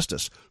a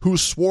justice who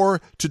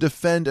swore to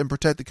defend and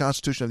protect the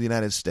Constitution of the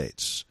United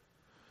States.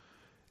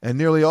 And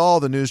nearly all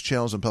the news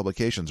channels and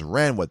publications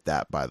ran with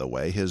that, by the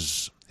way,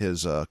 his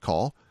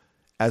call,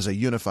 as a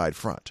unified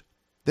front.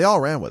 They all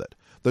ran with it.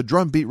 The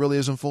drumbeat really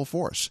is in full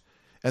force.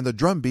 And the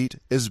drumbeat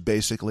is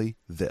basically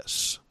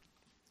this.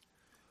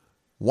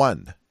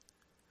 1.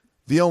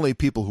 The only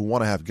people who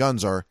want to have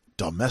guns are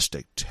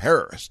domestic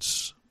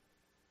terrorists.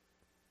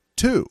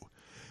 2.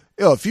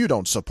 If you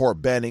don't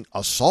support banning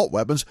assault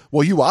weapons,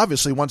 well, you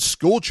obviously want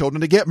school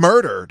children to get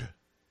murdered.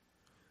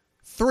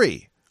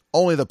 3.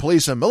 Only the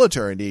police and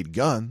military need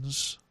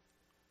guns.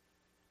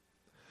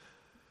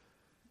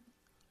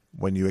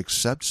 When you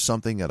accept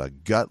something at a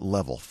gut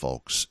level,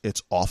 folks,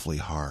 it's awfully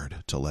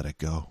hard to let it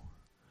go.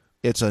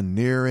 It's a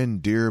near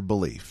and dear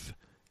belief,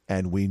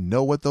 and we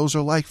know what those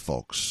are like,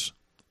 folks.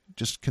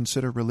 Just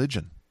consider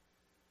religion.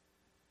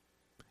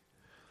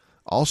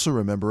 Also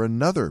remember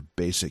another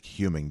basic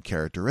human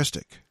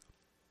characteristic.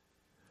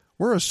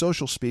 We're a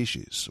social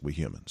species, we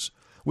humans.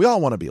 We all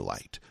want to be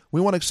liked.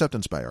 We want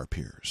acceptance by our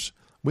peers.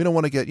 We don't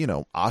want to get,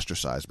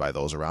 ostracized by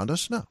those around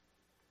us. No.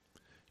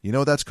 You know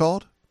what that's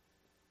called?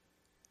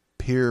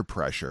 Peer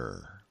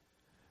pressure.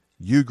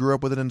 You grew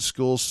up with it in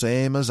school,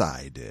 same as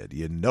I did.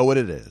 You know what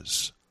it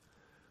is.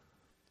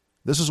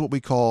 This is what we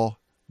call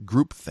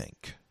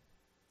groupthink.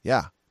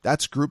 Yeah,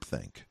 that's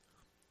groupthink.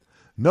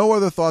 No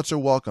other thoughts are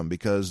welcome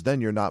because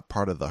then you're not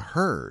part of the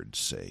herd,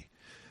 see.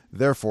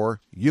 Therefore,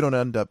 you don't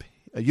end up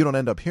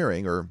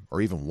hearing or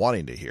even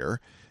wanting to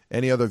hear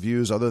any other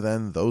views other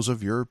than those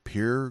of your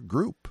peer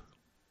group.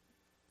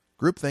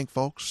 Groupthink,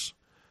 folks.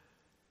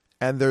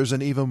 And there's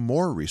an even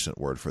more recent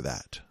word for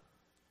that.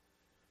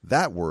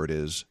 That word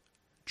is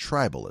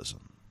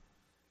tribalism.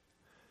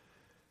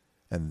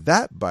 And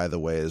that, by the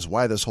way, is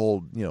why this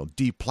whole,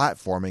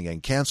 deplatforming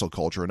and cancel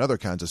culture and other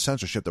kinds of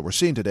censorship that we're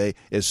seeing today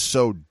is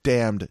so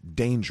damned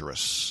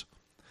dangerous.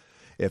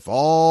 If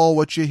all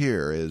what you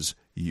hear is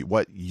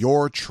what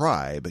your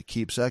tribe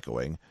keeps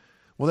echoing,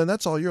 well, then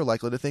that's all you're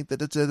likely to think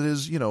that it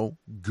is,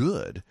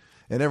 good.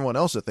 And everyone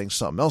else that thinks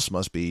something else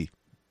must be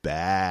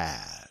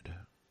bad.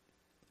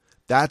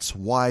 That's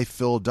why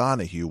Phil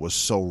Donahue was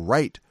so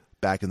right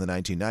back in the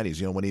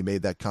 1990s, when he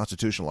made that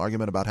constitutional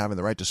argument about having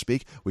the right to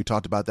speak. We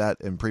talked about that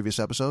in previous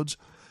episodes.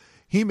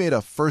 He made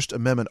a First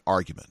Amendment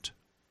argument.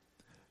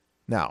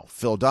 Now,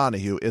 Phil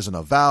Donahue is an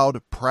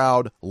avowed,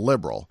 proud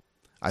liberal.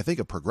 I think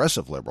a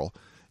progressive liberal,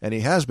 and he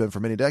has been for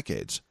many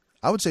decades.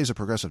 I would say he's a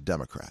progressive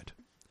Democrat.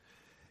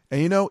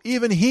 And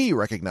even he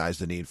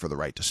recognized the need for the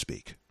right to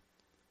speak.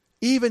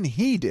 Even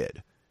he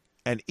did.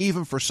 And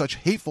even for such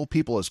hateful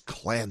people as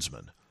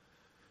Klansmen.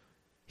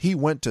 He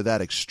went to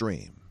that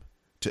extreme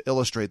to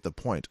illustrate the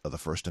point of the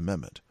First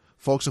Amendment.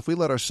 Folks, if we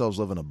let ourselves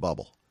live in a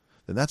bubble,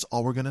 then that's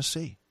all we're going to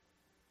see.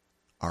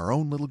 Our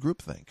own little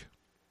groupthink.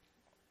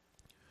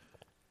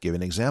 Give you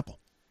an example.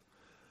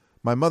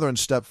 My mother and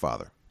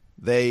stepfather,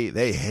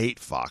 they hate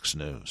Fox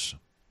News.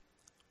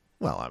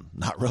 Well, I'm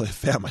not really a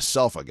fan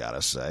myself, I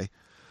gotta say.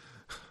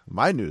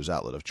 My news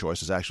outlet of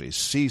choice is actually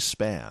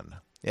C-SPAN.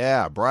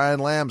 Yeah, Brian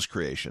Lamb's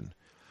creation.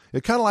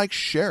 It's kind of like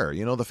Cher,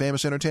 the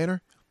famous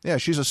entertainer? Yeah,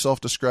 she's a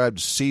self-described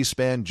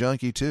C-SPAN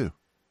junkie, too.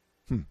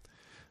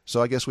 So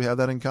I guess we have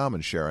that in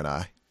common, Cher and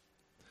I.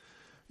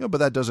 But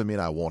that doesn't mean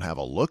I won't have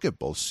a look at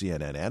both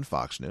CNN and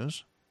Fox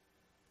News.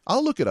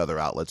 I'll look at other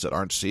outlets that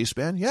aren't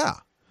C-SPAN, yeah.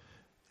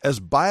 As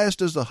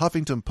biased as the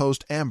Huffington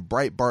Post and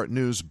Breitbart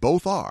News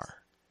both are,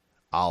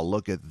 I'll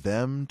look at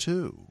them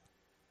too.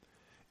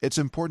 It's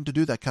important to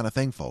do that kind of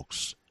thing,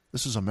 folks.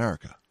 This is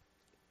America.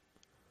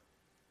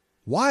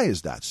 Why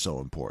is that so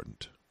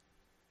important?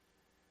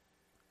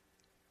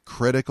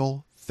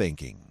 Critical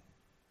thinking.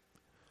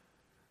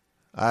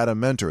 I had a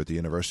mentor at the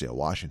University of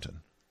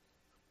Washington.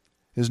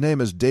 His name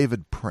is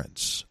David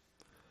Prince.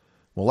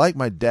 Well, like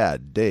my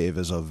dad, Dave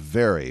is a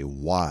very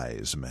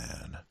wise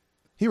man.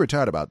 He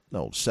retired about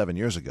 7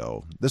 years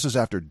ago. This is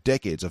after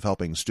decades of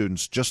helping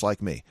students just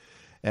like me.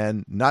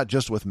 And not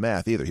just with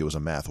math either. He was a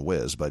math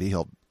whiz, but he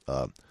helped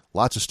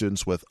lots of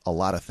students with a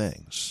lot of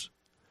things.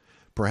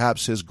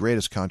 Perhaps his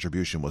greatest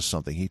contribution was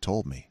something he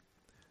told me.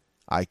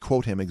 I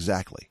quote him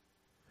exactly.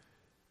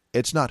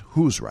 It's not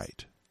who's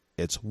right,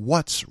 it's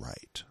what's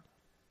right.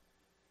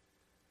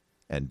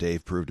 And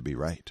Dave proved to be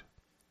right.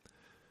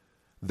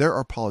 There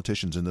are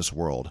politicians in this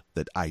world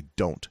that I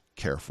don't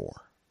care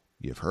for.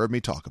 You've heard me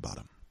talk about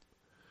them.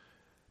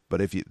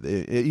 But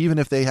even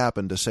if they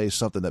happen to say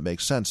something that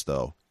makes sense,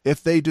 though,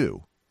 if they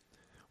do,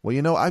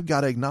 well, I've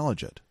got to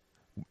acknowledge it.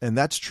 And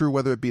that's true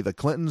whether it be the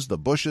Clintons, the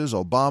Bushes,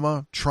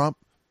 Obama, Trump,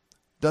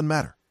 doesn't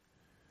matter.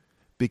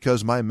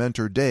 Because my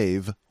mentor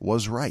Dave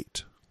was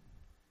right.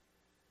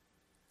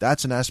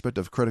 That's an aspect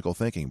of critical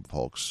thinking,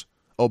 folks.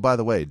 Oh, by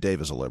the way,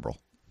 Dave is a liberal.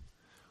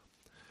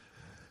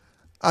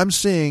 I'm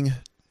seeing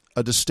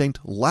a distinct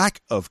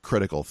lack of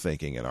critical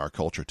thinking in our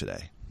culture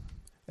today.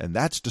 And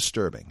that's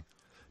disturbing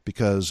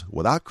because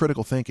without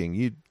critical thinking,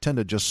 you tend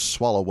to just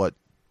swallow what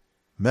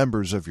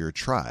members of your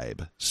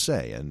tribe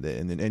say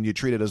and you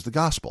treat it as the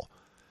gospel.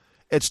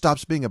 it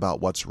stops being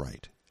about what's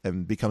right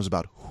and becomes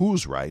about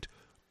who's right,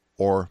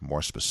 or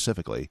more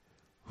specifically,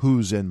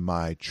 who's in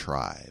my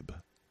tribe.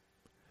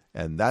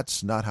 And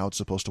that's not how it's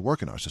supposed to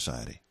work in our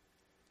society.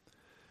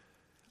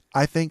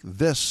 I think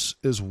this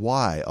is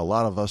why a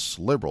lot of us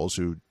liberals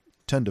who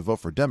tend to vote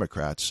for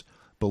Democrats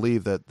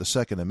believe that the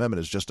Second Amendment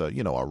is just a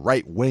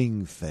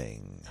right-wing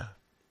thing.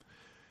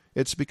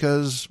 It's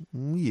because,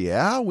 we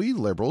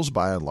liberals,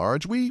 by and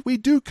large, we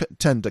do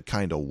tend to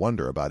kind of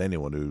wonder about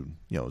anyone who,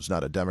 is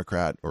not a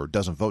Democrat or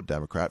doesn't vote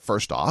Democrat,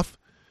 first off.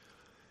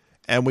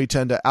 And we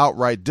tend to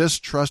outright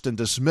distrust and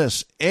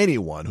dismiss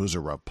anyone who's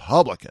a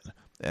Republican,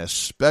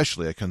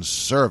 especially a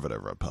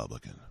conservative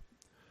Republican.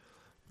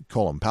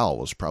 Colin Powell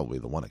was probably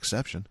the one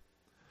exception.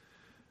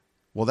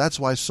 Well, that's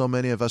why so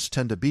many of us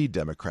tend to be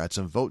Democrats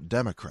and vote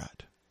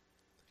Democrat.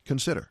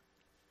 Consider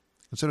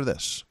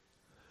this.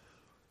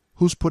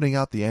 Who's putting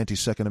out the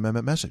anti-Second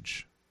Amendment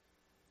message?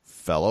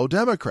 Fellow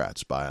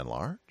Democrats, by and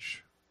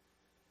large.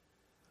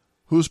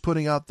 Who's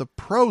putting out the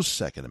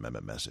pro-Second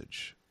Amendment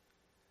message?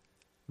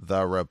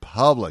 The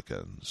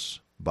Republicans,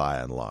 by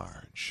and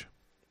large.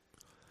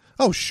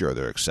 Oh, sure,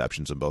 there are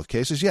exceptions in both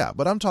cases, yeah,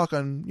 but I'm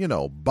talking,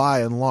 by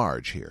and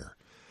large here.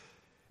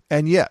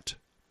 And yet,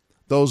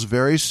 those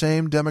very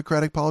same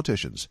Democratic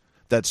politicians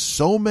that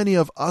so many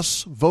of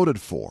us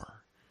voted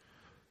for,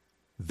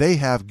 they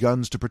have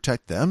guns to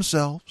protect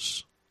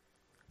themselves.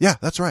 Yeah,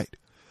 that's right.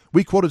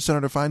 We quoted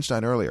Senator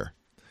Feinstein earlier.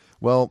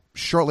 Well,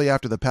 shortly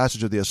after the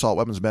passage of the assault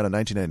weapons ban in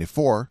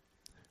 1994,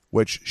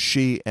 which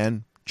she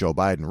and Joe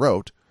Biden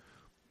wrote,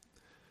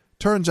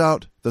 turns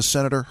out the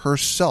senator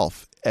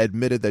herself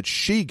admitted that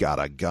she got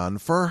a gun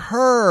for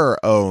her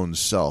own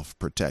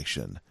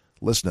self-protection.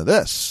 Listen to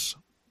this.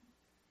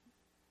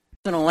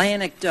 An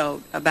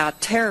anecdote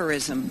about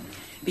terrorism,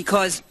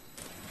 because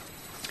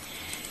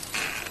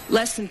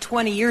less than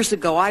 20 years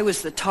ago, I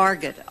was the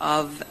target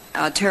of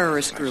a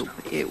terrorist group.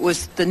 It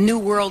was the New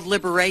World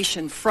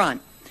Liberation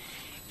Front.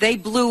 They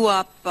blew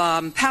up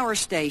power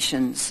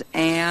stations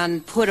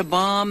and put a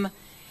bomb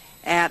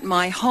at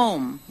my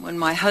home when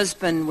my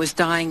husband was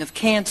dying of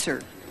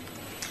cancer.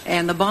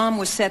 And the bomb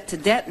was set to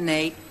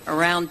detonate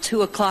around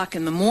 2 o'clock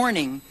in the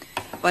morning,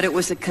 but it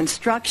was a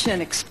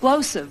construction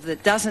explosive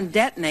that doesn't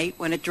detonate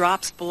when it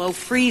drops below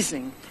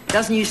freezing. It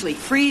doesn't usually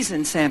freeze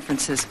in San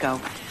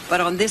Francisco, but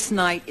on this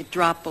night it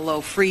dropped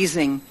below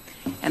freezing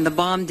and the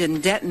bomb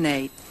didn't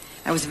detonate.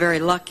 I was very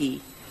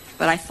lucky,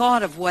 but I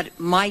thought of what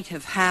might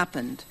have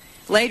happened.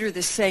 Later,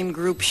 this same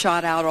group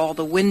shot out all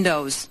the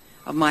windows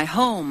of my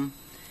home,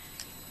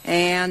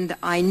 and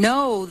I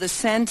know the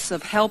sense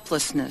of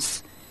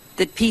helplessness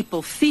that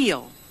people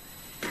feel.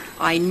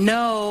 I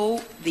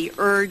know the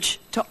urge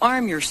to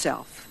arm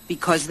yourself,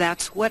 because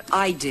that's what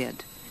I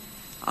did.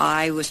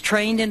 I was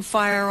trained in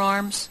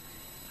firearms.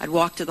 I'd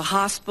walk to the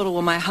hospital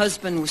when my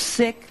husband was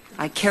sick.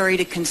 I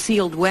carried a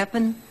concealed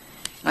weapon.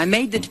 I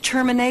made the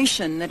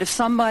determination that if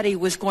somebody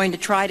was going to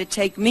try to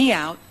take me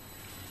out,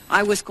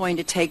 I was going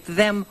to take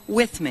them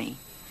with me.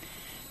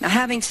 Now,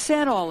 having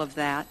said all of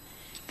that,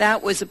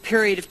 that was a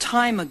period of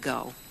time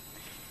ago.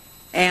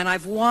 And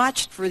I've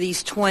watched for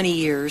these 20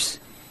 years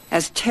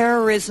as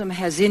terrorism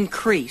has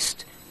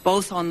increased,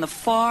 both on the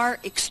far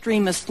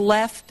extremist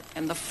left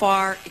and the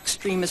far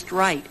extremist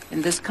right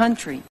in this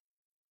country.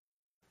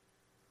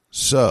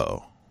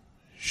 So,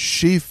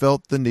 she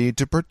felt the need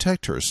to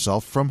protect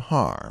herself from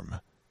harm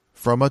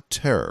from a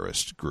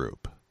terrorist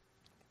group.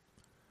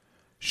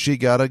 She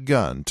got a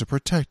gun to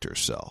protect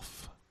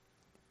herself.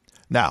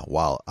 Now,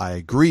 while I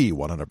agree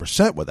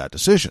 100% with that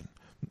decision,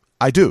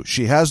 I do.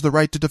 She has the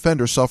right to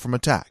defend herself from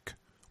attack.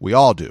 We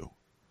all do.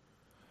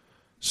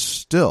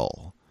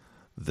 Still,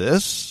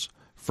 this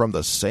from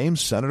the same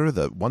senator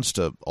that wants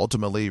to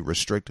ultimately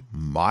restrict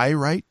my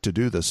right to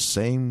do the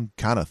same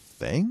kind of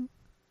thing?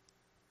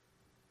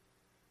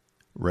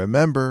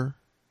 Remember,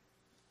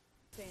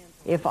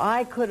 if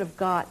I could have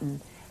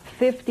gotten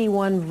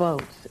 51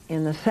 votes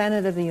in the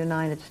Senate of the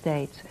United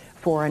States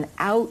for an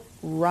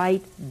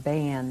outright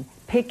ban,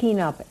 picking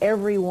up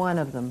every one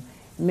of them,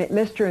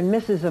 Mr. and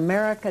Mrs.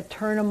 America,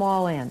 turn them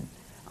all in,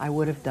 I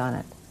would have done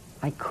it.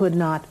 I could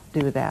not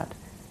do that.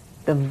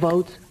 The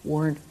votes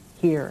weren't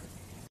here.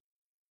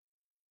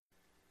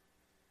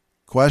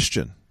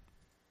 Question.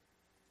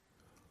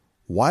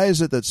 Why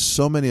is it that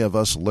so many of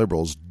us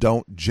liberals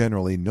don't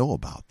generally know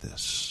about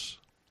this?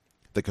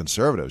 The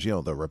conservatives,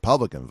 the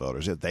Republican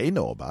voters, they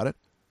know about it.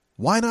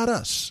 Why not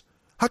us?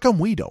 How come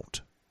we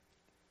don't?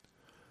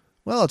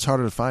 Well, it's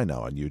harder to find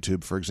now on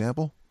YouTube, for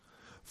example.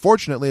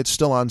 Fortunately, it's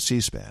still on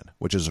C-SPAN,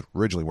 which is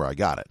originally where I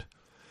got it.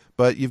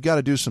 But you've got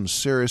to do some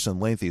serious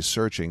and lengthy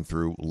searching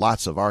through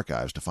lots of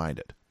archives to find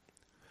it.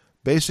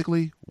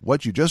 Basically,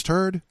 what you just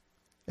heard,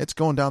 it's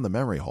going down the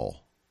memory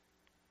hole.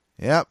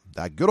 Yep,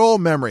 that good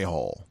old memory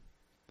hole.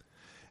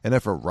 And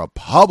if a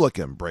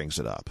Republican brings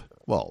it up,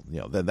 well,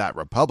 then that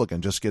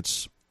Republican just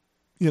gets,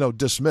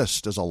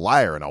 dismissed as a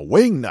liar and a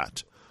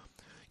wingnut.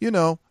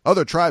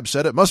 Other tribes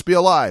said it must be a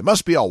lie,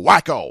 must be a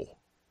wacko.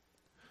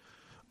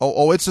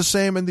 Oh, it's the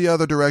same in the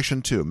other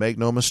direction, too. Make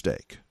no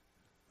mistake.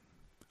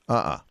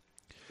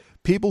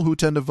 People who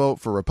tend to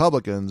vote for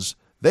Republicans,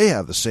 they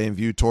have the same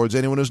view towards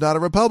anyone who's not a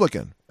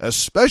Republican,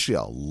 especially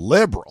a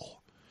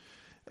liberal.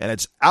 And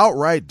it's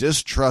outright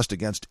distrust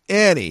against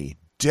any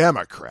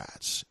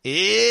Democrats.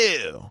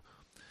 Ew.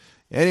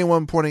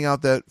 Anyone pointing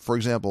out that, for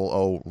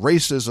example,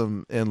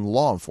 racism in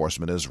law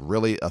enforcement is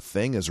really a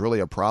thing, is really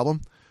a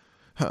problem?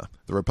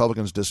 The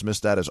Republicans dismiss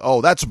that as,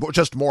 that's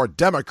just more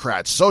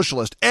Democrat,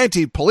 socialist,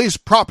 anti-police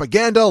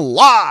propaganda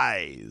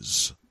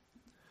lies.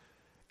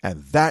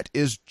 And that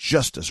is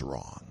just as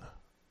wrong.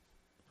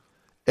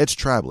 It's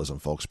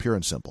tribalism, folks, pure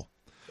and simple.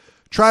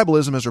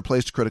 Tribalism has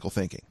replaced critical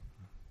thinking.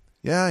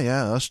 Yeah,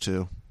 us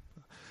too.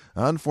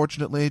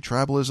 Unfortunately,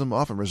 tribalism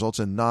often results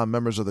in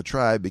non-members of the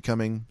tribe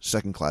becoming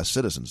second-class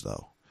citizens,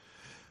 though.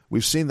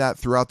 We've seen that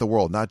throughout the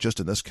world, not just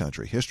in this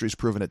country. History's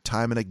proven it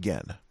time and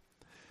again.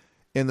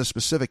 In the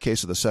specific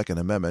case of the Second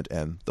Amendment,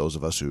 and those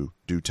of us who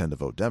do tend to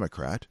vote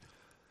Democrat,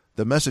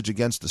 the message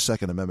against the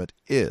Second Amendment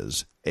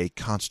is a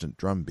constant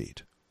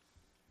drumbeat.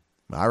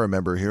 I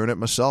remember hearing it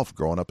myself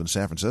growing up in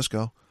San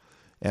Francisco,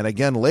 and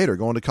again later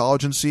going to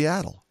college in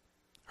Seattle.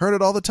 Heard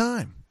it all the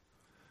time.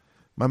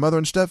 My mother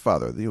and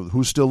stepfather,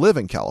 who still live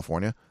in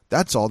California,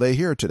 that's all they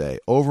hear today,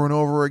 over and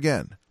over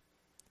again.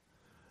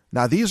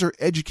 Now, these are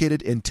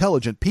educated,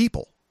 intelligent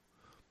people.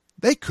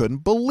 They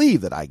couldn't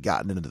believe that I'd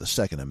gotten into the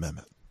Second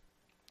Amendment.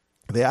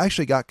 They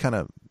actually got kind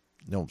of,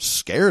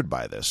 scared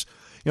by this.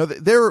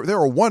 They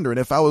were wondering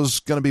if I was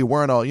going to be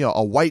wearing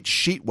a white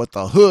sheet with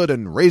the hood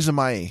and raising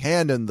my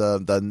hand in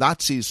the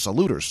Nazi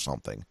salute or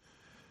something.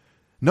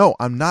 No,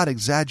 I'm not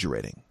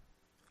exaggerating.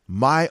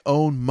 My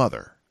own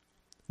mother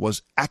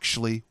was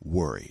actually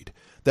worried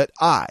that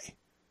I,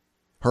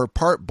 her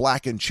part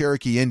black and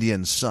Cherokee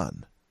Indian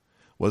son,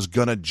 was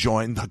going to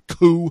join the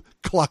Ku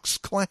Klux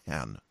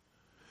Klan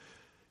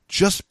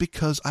just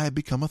because I had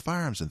become a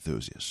firearms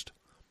enthusiast.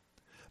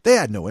 They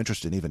had no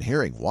interest in even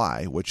hearing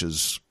why, which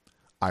is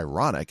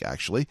ironic,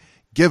 actually,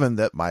 given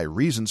that my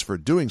reasons for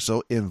doing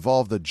so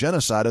involved the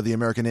genocide of the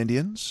American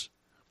Indians.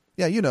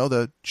 Yeah,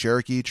 the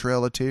Cherokee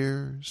Trail of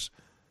Tears.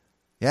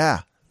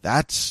 Yeah,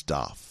 that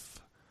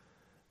stuff.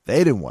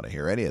 They didn't want to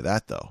hear any of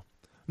that, though.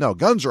 No,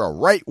 guns are a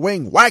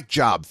right-wing whack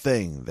job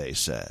thing, they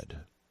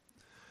said.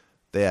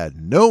 They had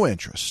no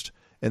interest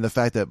in the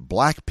fact that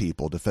black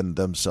people defended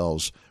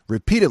themselves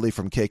repeatedly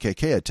from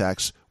KKK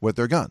attacks with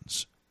their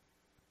guns.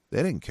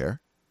 They didn't care.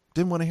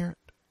 Didn't want to hear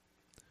it.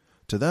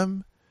 To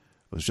them,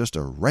 it was just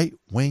a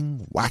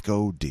right-wing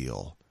wacko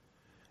deal.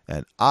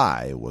 And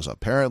I was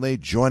apparently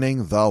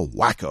joining the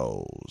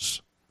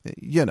wackos.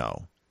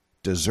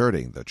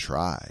 Deserting the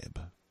tribe.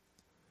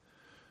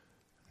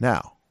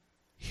 Now,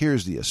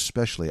 here's the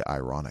especially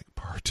ironic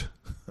part.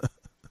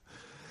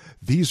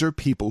 These are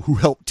people who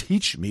helped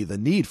teach me the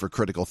need for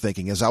critical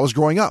thinking as I was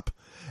growing up.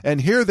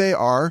 And here they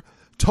are,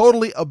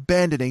 totally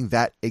abandoning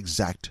that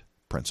exact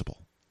principle.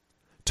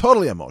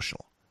 Totally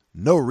emotional.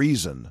 No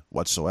reason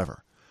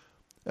whatsoever.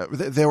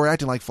 They were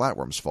acting like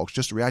flatworms, folks,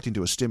 just reacting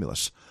to a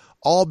stimulus.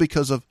 All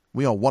because of,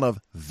 one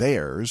of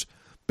theirs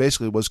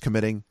basically was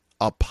committing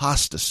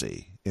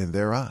apostasy in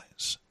their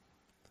eyes.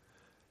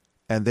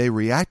 And they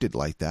reacted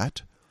like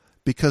that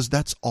because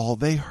that's all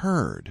they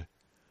heard.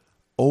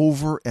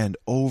 Over and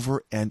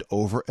over and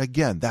over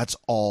again. That's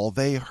all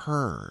they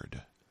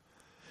heard.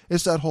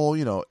 It's that whole,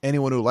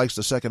 anyone who likes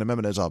the Second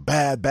Amendment is a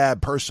bad,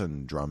 bad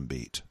person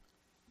drumbeat.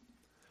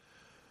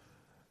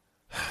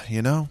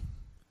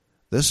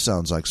 This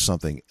sounds like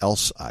something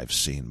else I've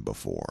seen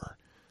before.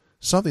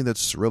 Something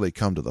that's really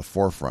come to the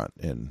forefront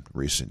in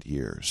recent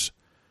years.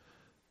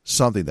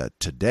 Something that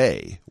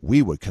today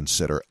we would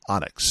consider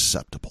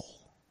unacceptable.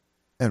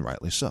 And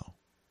rightly so.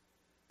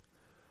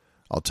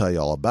 I'll tell you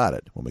all about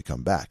it when we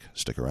come back.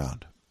 Stick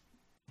around.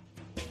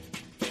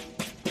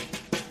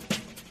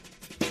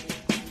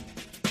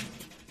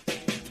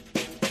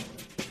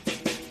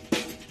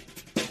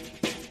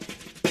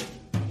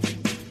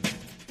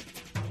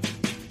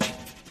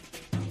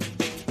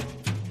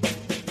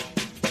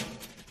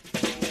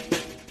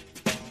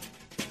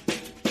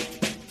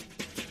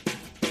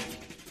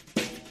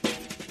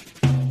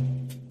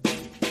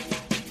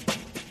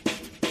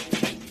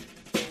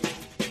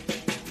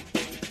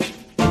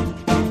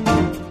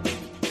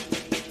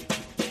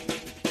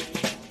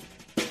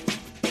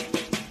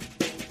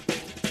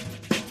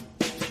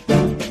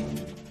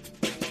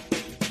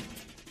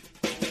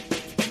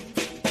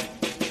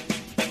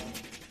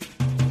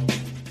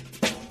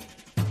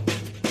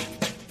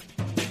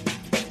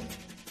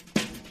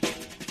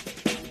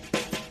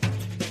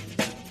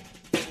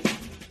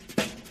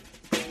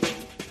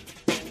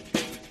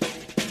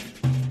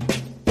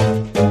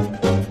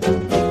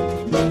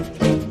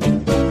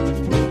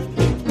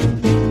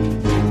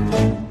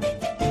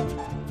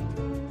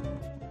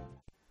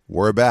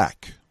 We're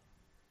back.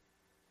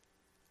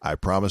 I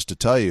promised to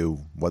tell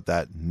you what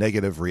that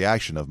negative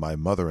reaction of my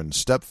mother and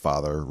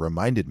stepfather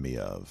reminded me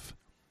of.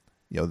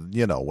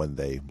 When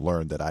they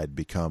learned that I'd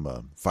become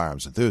a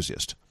firearms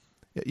enthusiast.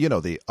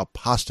 The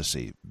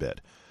apostasy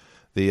bit.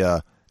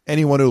 The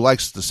anyone who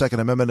likes the Second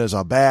Amendment is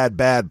a bad,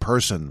 bad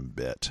person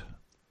bit.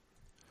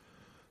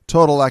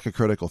 Total lack of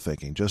critical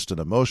thinking. Just an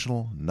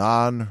emotional,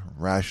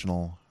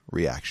 non-rational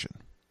reaction.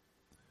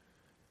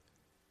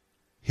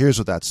 Here's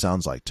what that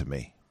sounds like to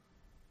me.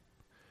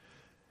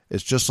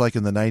 It's just like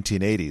in the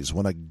 1980s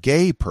when a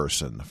gay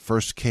person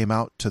first came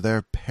out to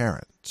their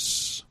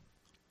parents.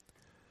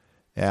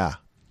 Yeah.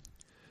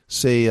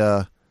 See,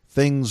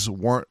 things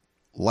weren't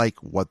like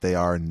what they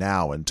are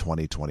now in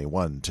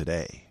 2021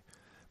 today.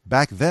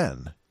 Back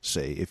then,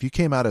 see, if you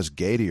came out as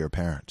gay to your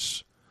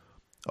parents,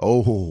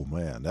 oh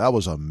man, that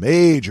was a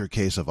major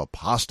case of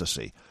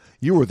apostasy.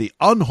 You were the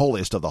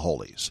unholiest of the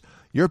holies.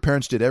 Your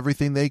parents did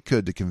everything they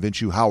could to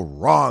convince you how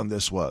wrong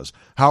this was,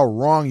 how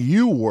wrong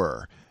you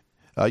were.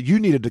 You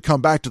needed to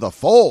come back to the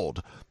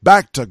fold,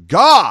 back to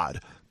God,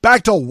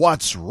 back to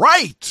what's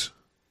right.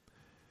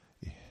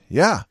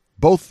 Yeah,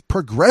 both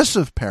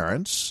progressive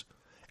parents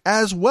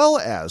as well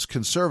as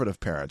conservative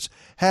parents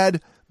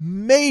had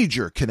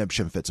major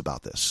conniption fits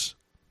about this.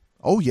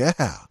 Oh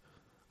yeah,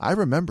 I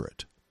remember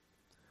it.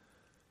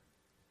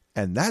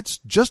 And that's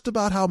just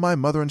about how my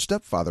mother and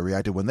stepfather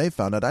reacted when they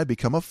found out I'd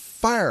become a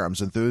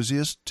firearms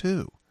enthusiast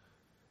too.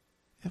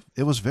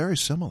 It was very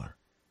similar.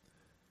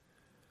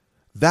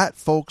 That,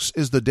 folks,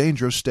 is the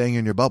danger of staying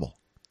in your bubble.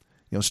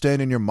 Staying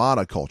in your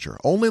monoculture.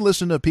 Only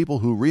listen to people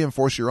who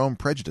reinforce your own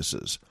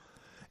prejudices.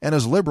 And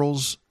as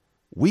liberals,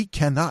 we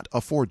cannot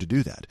afford to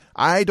do that.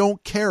 I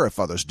don't care if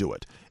others do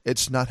it.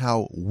 It's not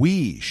how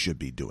we should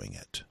be doing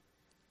it.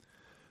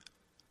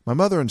 My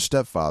mother and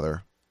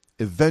stepfather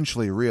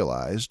eventually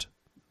realized,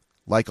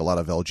 like a lot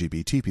of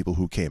LGBT people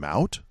who came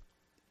out,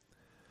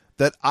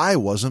 that I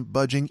wasn't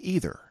budging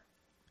either.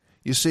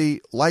 You see,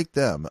 like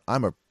them,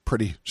 I'm a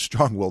pretty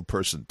strong-willed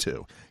person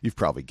too. You've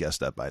probably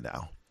guessed that by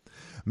now.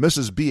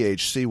 Mrs.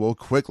 BHC will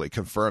quickly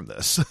confirm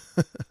this.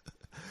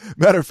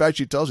 Matter of fact,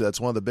 she tells you that's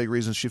one of the big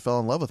reasons she fell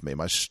in love with me,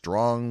 my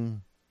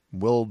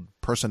strong-willed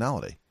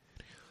personality.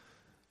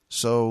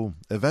 So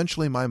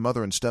eventually my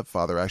mother and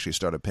stepfather actually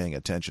started paying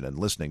attention and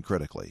listening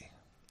critically.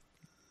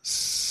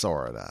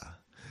 Sorta.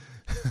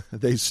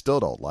 They still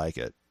don't like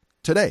it.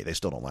 Today, they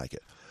still don't like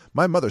it.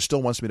 My mother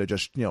still wants me to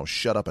just,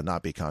 shut up and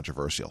not be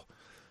controversial.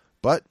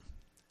 But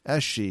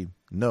as she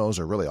knows,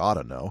 or really ought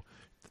to know,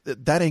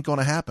 that ain't going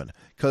to happen,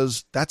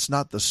 because that's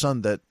not the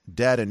son that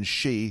Dad and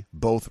she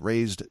both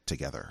raised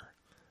together.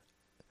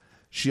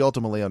 She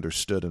ultimately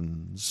understood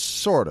and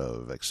sort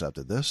of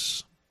accepted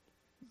this.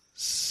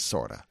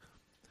 Sorta.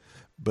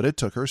 But it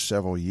took her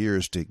several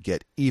years to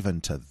get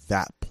even to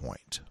that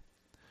point.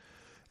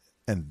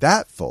 And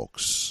that,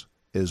 folks,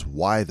 is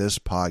why this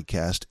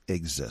podcast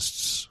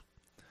exists.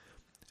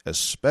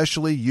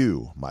 Especially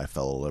you, my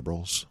fellow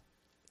liberals.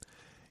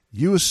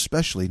 You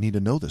especially need to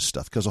know this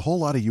stuff, because a whole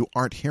lot of you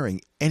aren't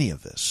hearing any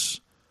of this.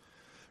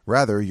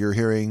 Rather, you're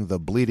hearing the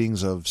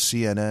bleatings of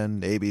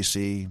CNN,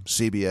 ABC,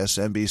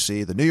 CBS,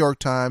 NBC, the New York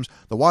Times,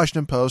 the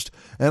Washington Post,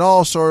 and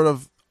all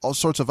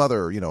sorts of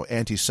other,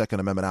 anti-Second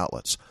Amendment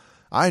outlets.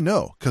 I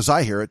know, because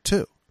I hear it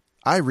too.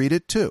 I read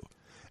it too.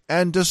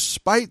 And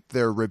despite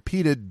their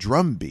repeated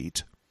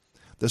drumbeat,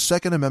 the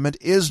Second Amendment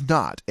is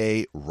not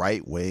a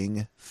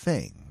right-wing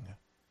thing.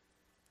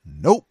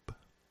 Nope.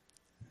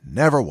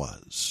 Never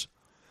was.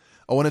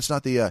 Oh, and it's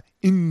not the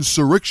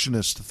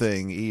insurrectionist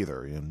thing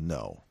either.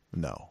 No.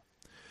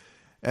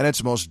 And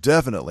it's most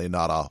definitely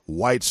not a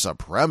white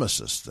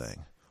supremacist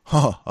thing.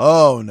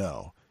 Oh,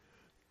 no.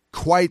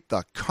 Quite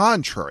the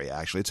contrary,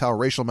 actually. It's how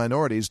racial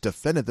minorities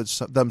defended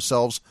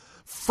themselves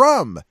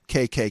from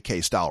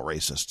KKK-style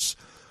racists.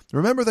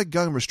 Remember that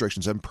gun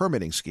restrictions and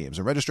permitting schemes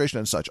and registration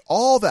and such,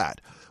 all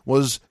that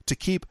was to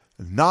keep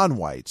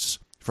non-whites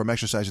from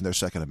exercising their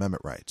Second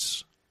Amendment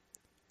rights.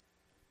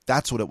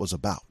 That's what it was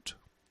about.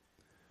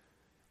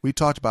 We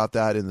talked about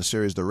that in the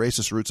series The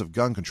Racist Roots of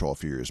Gun Control a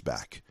few years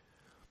back.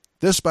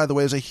 This, by the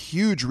way, is a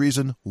huge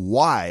reason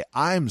why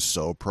I'm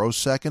so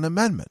pro-Second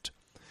Amendment.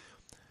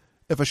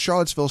 If a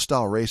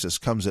Charlottesville-style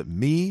racist comes at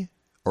me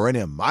or any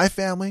of my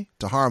family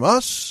to harm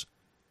us,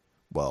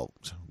 well,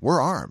 we're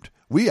armed.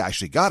 We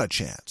actually got a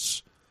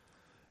chance.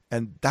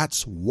 And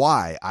that's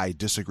why I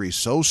disagree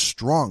so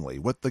strongly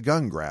with the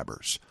gun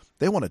grabbers.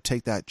 They want to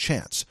take that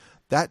chance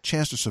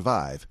to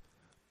survive,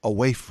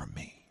 away from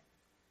me.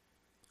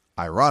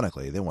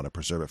 Ironically, they want to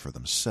preserve it for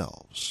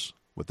themselves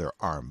with their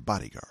armed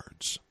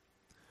bodyguards.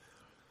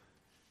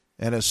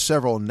 And as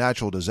several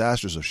natural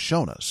disasters have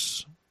shown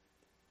us,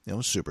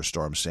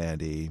 Superstorm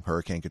Sandy,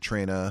 Hurricane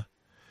Katrina,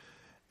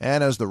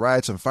 and as the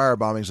riots and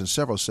firebombings in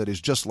several cities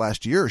just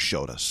last year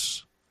showed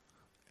us,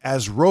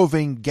 as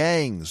roving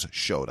gangs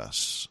showed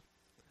us,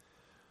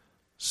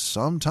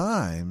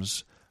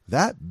 sometimes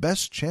that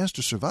best chance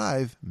to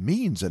survive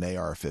means an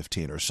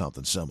AR-15 or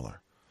something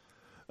similar.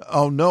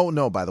 Oh,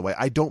 no, by the way,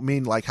 I don't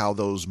mean like how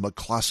those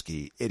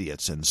McCloskey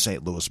idiots in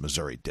St. Louis,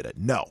 Missouri did it.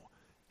 No.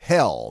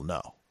 Hell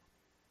no.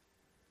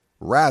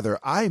 Rather,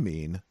 I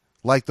mean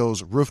like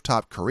those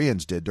rooftop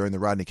Koreans did during the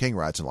Rodney King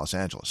riots in Los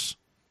Angeles.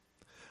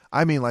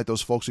 I mean like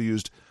those folks who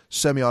used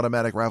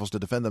semi-automatic rifles to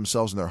defend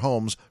themselves in their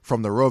homes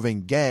from the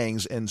roving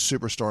gangs in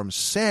Superstorm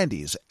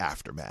Sandy's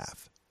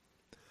aftermath.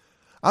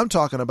 I'm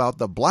talking about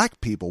the black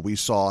people we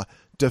saw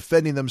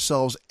defending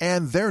themselves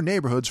and their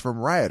neighborhoods from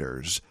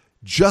rioters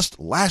just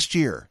last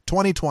year,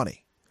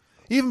 2020.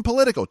 Even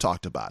Politico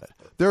talked about it.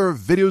 There are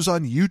videos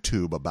on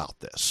YouTube about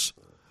this.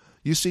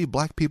 You see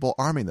black people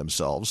arming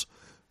themselves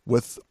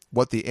with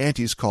what the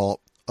antis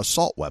call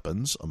assault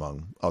weapons,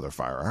 among other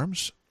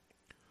firearms.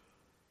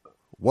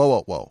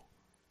 Whoa.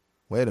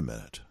 Wait a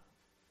minute.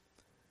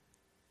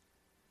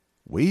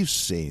 We've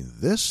seen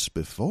this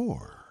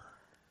before.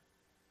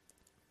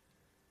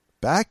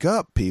 Back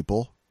up,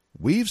 people.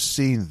 We've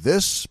seen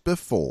this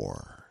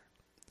before.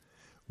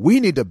 We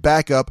need to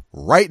back up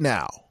right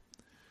now.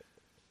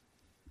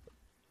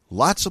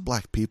 Lots of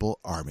black people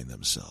arming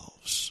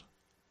themselves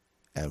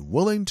and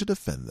willing to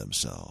defend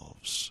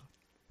themselves.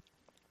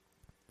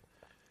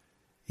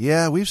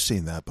 Yeah, we've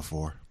seen that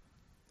before.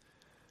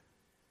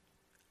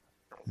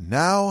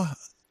 Now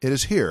it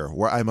is here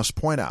where I must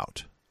point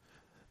out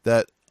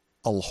that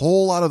a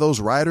whole lot of those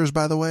rioters,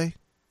 by the way,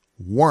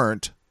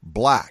 weren't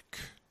black.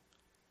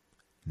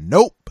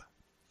 Nope.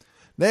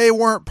 They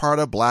weren't part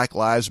of Black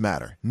Lives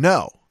Matter.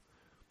 No.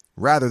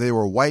 Rather, they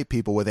were white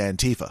people with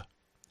Antifa.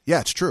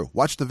 Yeah, it's true.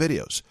 Watch the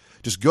videos.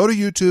 Just go to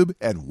YouTube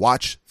and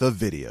watch the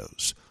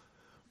videos.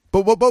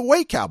 But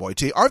wait, Cowboy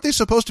T, aren't they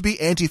supposed to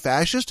be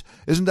anti-fascist?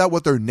 Isn't that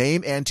what their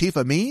name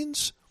Antifa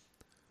means?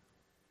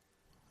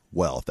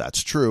 Well, if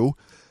that's true,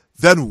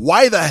 then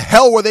why the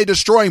hell were they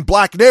destroying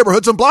black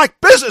neighborhoods and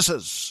black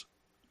businesses?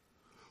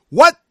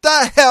 What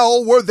the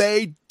hell were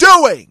they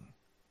doing?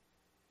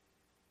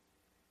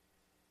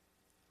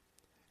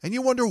 And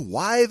you wonder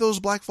why those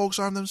black folks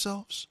arm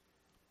themselves?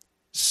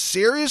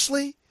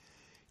 Seriously?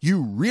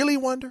 You really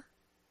wonder?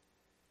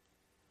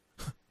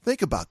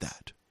 Think about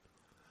that.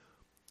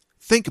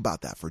 Think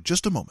about that for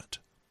just a moment.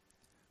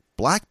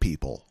 Black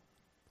people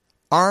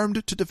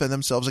armed to defend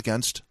themselves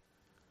against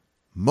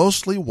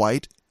mostly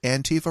white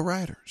Antifa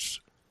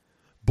rioters.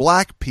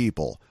 Black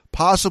people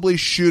possibly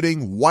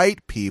shooting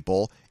white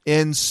people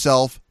in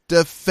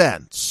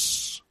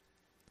self-defense.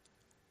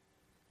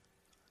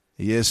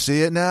 You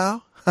see it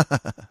now?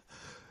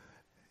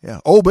 Yeah.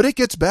 Oh, but it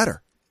gets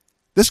better.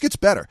 This gets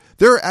better.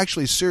 There are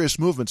actually serious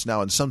movements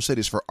now in some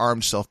cities for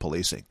armed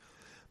self-policing.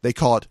 They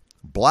call it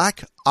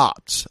Black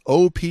Ops,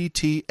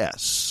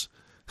 OPTS,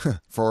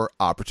 for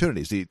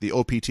opportunities. The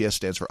OPTS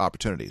stands for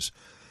opportunities.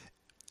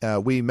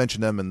 We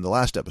mentioned them in the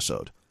last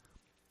episode.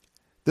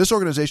 This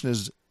organization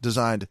is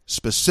designed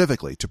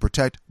specifically to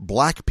protect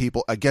black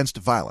people against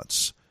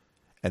violence,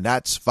 and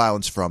that's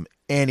violence from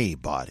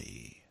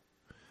anybody.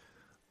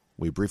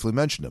 We briefly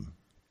mentioned them.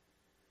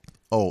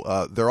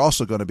 They're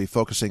also going to be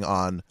focusing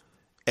on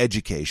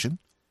education,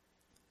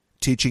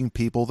 teaching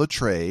people the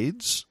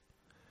trades,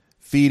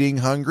 feeding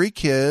hungry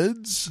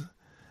kids.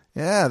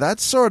 Yeah, that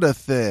sort of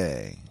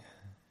thing.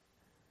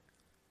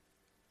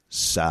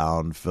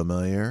 Sound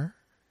familiar?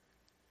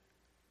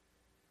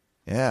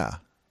 Yeah,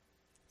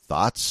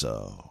 thought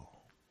so.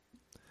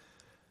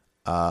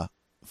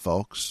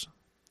 Folks,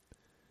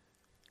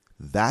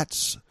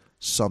 that's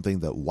something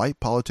that white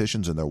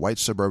politicians and their white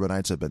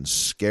suburbanites have been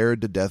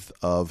scared to death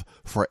of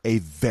for a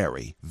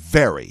very,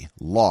 very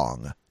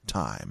long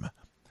time.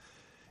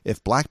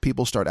 If black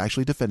people start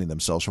actually defending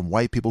themselves from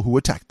white people who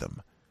attack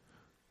them,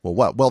 well,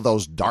 what? Will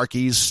those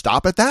darkies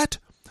stop at that?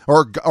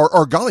 Or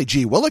golly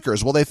gee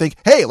willikers, will they think,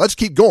 hey, let's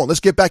keep going, let's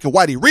get back at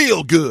Whitey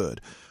real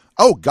good?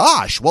 Oh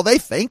gosh, will they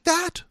think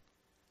that?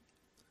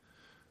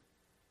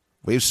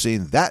 We've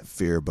seen that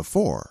fear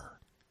before,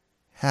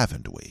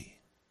 haven't we?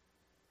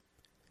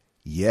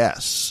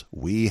 Yes,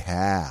 we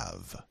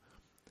have.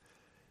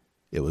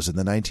 It was in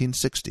the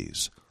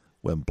 1960s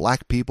when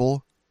black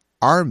people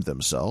armed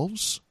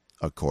themselves,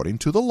 according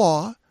to the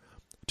law,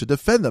 to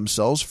defend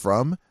themselves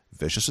from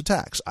vicious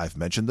attacks. I've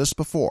mentioned this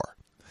before.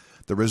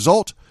 The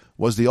result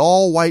was the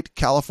all-white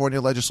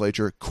California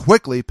legislature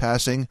quickly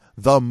passing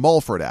the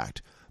Mulford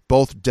Act,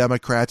 both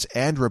Democrats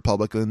and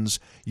Republicans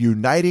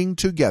uniting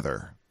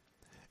together,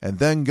 and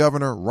then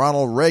Governor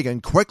Ronald Reagan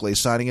quickly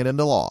signing it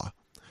into law.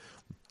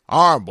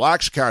 Armed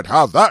blacks can't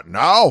have that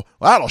now.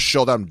 That'll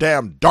show them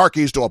damn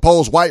darkies to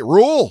oppose white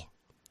rule.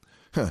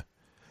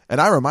 And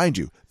I remind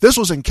you, this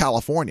was in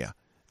California,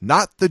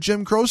 not the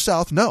Jim Crow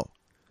South, no,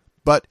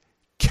 but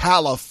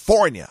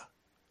California.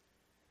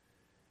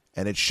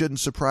 And it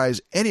shouldn't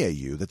surprise any of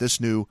you that this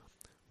new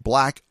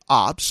Black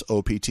Ops,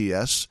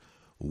 OPTS,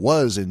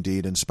 was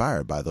indeed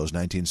inspired by those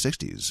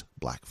 1960s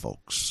black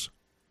folks.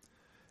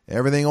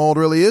 Everything old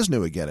really is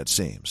new again, it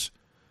seems.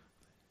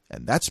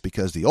 And that's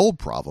because the old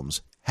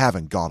problems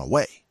haven't gone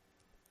away.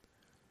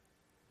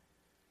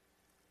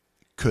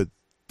 Could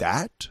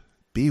that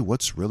be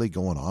what's really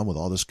going on with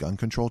all this gun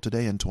control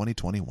today in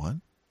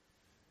 2021?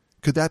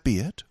 Could that be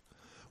it?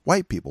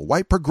 White people,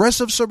 white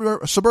progressive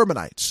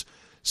suburbanites,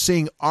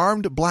 seeing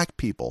armed black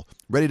people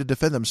ready to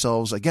defend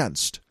themselves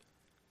against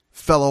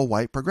fellow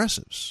white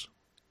progressives,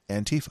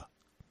 Antifa.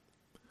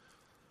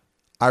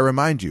 I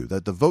remind you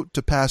that the vote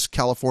to pass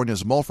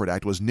California's Mulford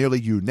Act was nearly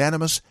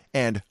unanimous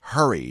and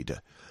hurried.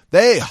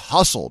 They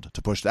hustled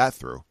to push that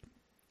through.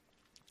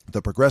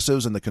 The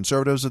progressives and the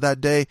conservatives of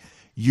that day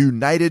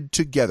united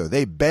together.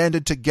 They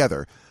banded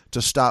together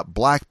to stop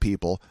black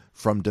people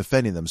from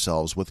defending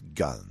themselves with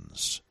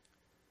guns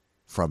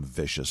from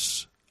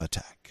vicious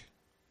attack.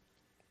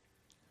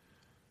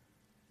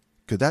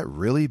 Could that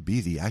really be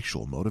the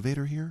actual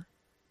motivator here?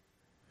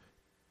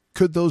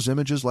 Could those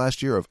images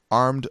last year of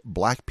armed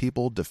black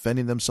people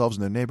defending themselves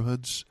in their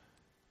neighborhoods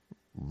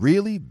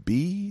really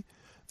be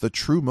the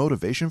true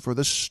motivation for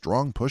this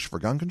strong push for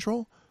gun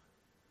control?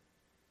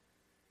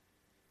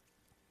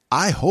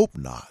 I hope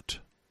not.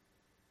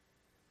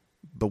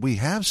 But we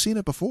have seen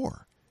it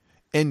before.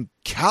 In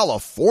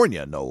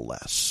California, no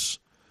less.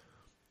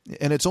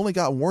 And it's only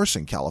gotten worse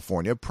in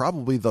California,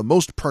 probably the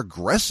most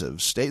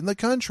progressive state in the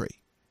country.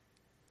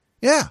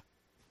 Yeah.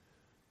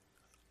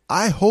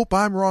 I hope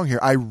I'm wrong here.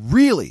 I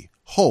really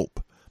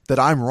hope that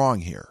I'm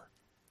wrong here.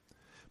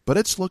 But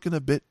it's looking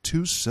a bit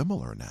too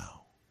similar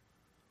now.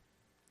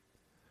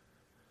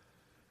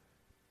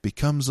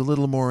 Becomes a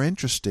little more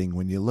interesting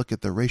when you look at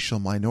the racial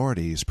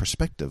minorities'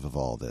 perspective of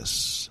all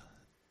this,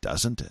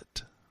 doesn't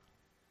it?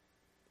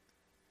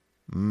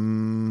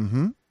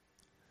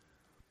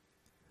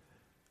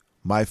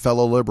 My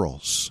fellow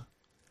liberals,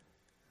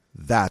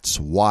 that's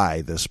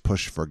why this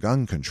push for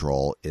gun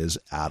control is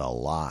out of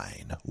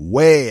line,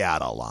 way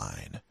out of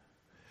line.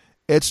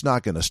 It's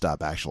not going to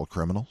stop actual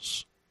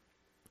criminals.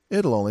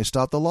 It'll only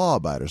stop the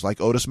law-abiders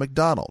like Otis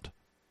McDonald.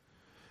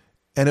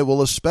 And it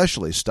will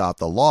especially stop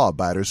the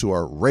law-abiders who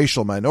are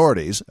racial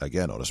minorities,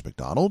 again Otis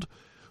McDonald,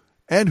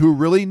 and who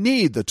really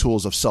need the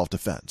tools of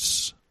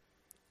self-defense.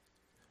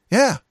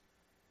 Yeah.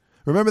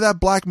 Remember that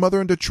black mother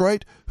in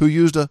Detroit who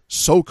used a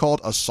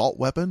so-called assault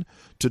weapon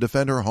to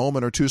defend her home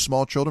and her 2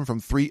 small children from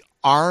 3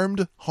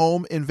 armed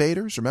home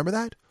invaders? Remember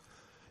that?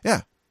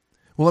 Yeah.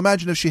 Well,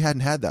 imagine if she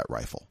hadn't had that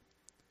rifle.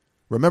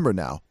 Remember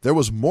now, there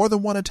was more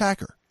than one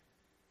attacker.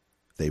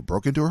 They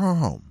broke into her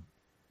home,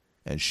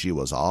 and she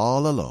was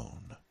all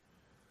alone.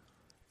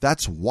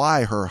 That's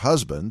why her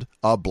husband,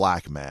 a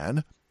black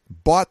man,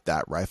 bought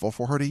that rifle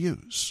for her to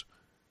use.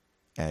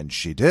 And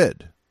she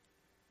did.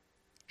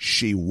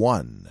 She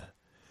won.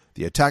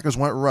 The attackers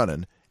went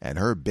running, and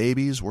her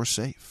babies were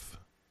safe.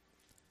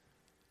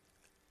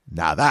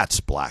 Now that's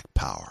black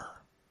power.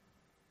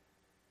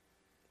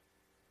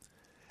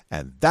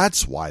 And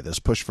that's why this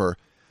push for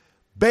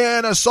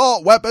ban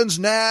assault weapons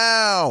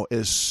now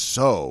is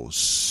so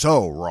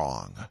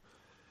wrong.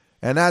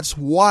 And that's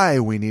why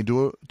we need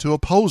to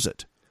oppose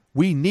it.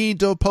 We need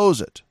to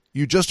oppose it.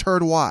 You just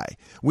heard why.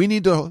 We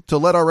need to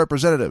let our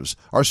representatives,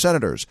 our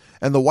senators,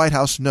 and the White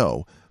House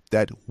know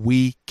that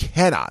we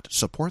cannot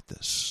support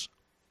this.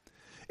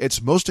 It's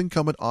most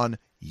incumbent on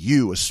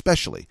you,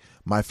 especially,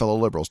 my fellow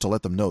liberals, to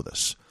let them know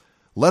this.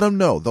 Let them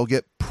know they'll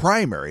get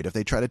primaried if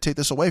they try to take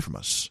this away from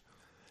us.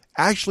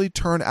 Actually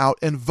turn out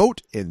and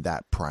vote in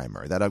that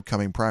primary, that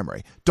upcoming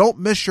primary. Don't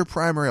miss your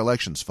primary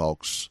elections,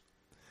 folks.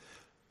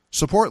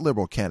 Support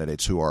liberal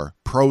candidates who are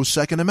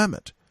pro-Second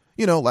Amendment.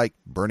 You know, like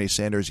Bernie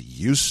Sanders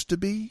used to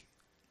be.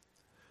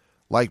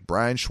 Like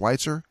Brian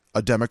Schweitzer,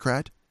 a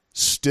Democrat,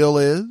 still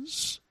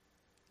is.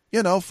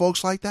 You know,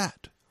 folks like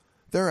that.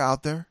 They're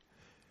out there.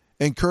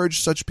 Encourage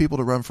such people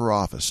to run for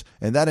office,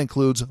 and that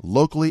includes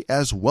locally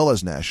as well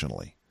as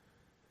nationally.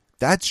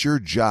 That's your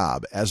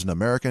job as an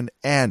American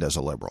and as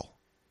a liberal.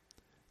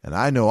 And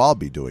I know I'll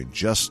be doing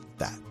just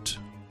that.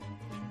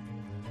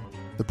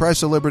 The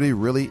price of liberty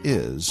really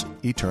is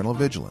eternal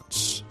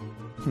vigilance.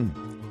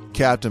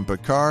 Captain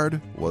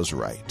Picard was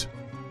right.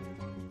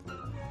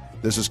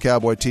 This is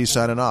Cowboy T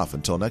signing off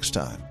until next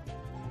time.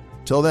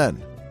 Till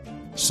then,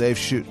 safe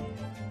shooting.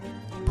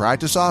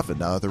 Practice often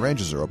now that the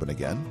ranges are open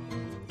again.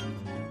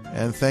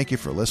 And thank you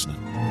for listening.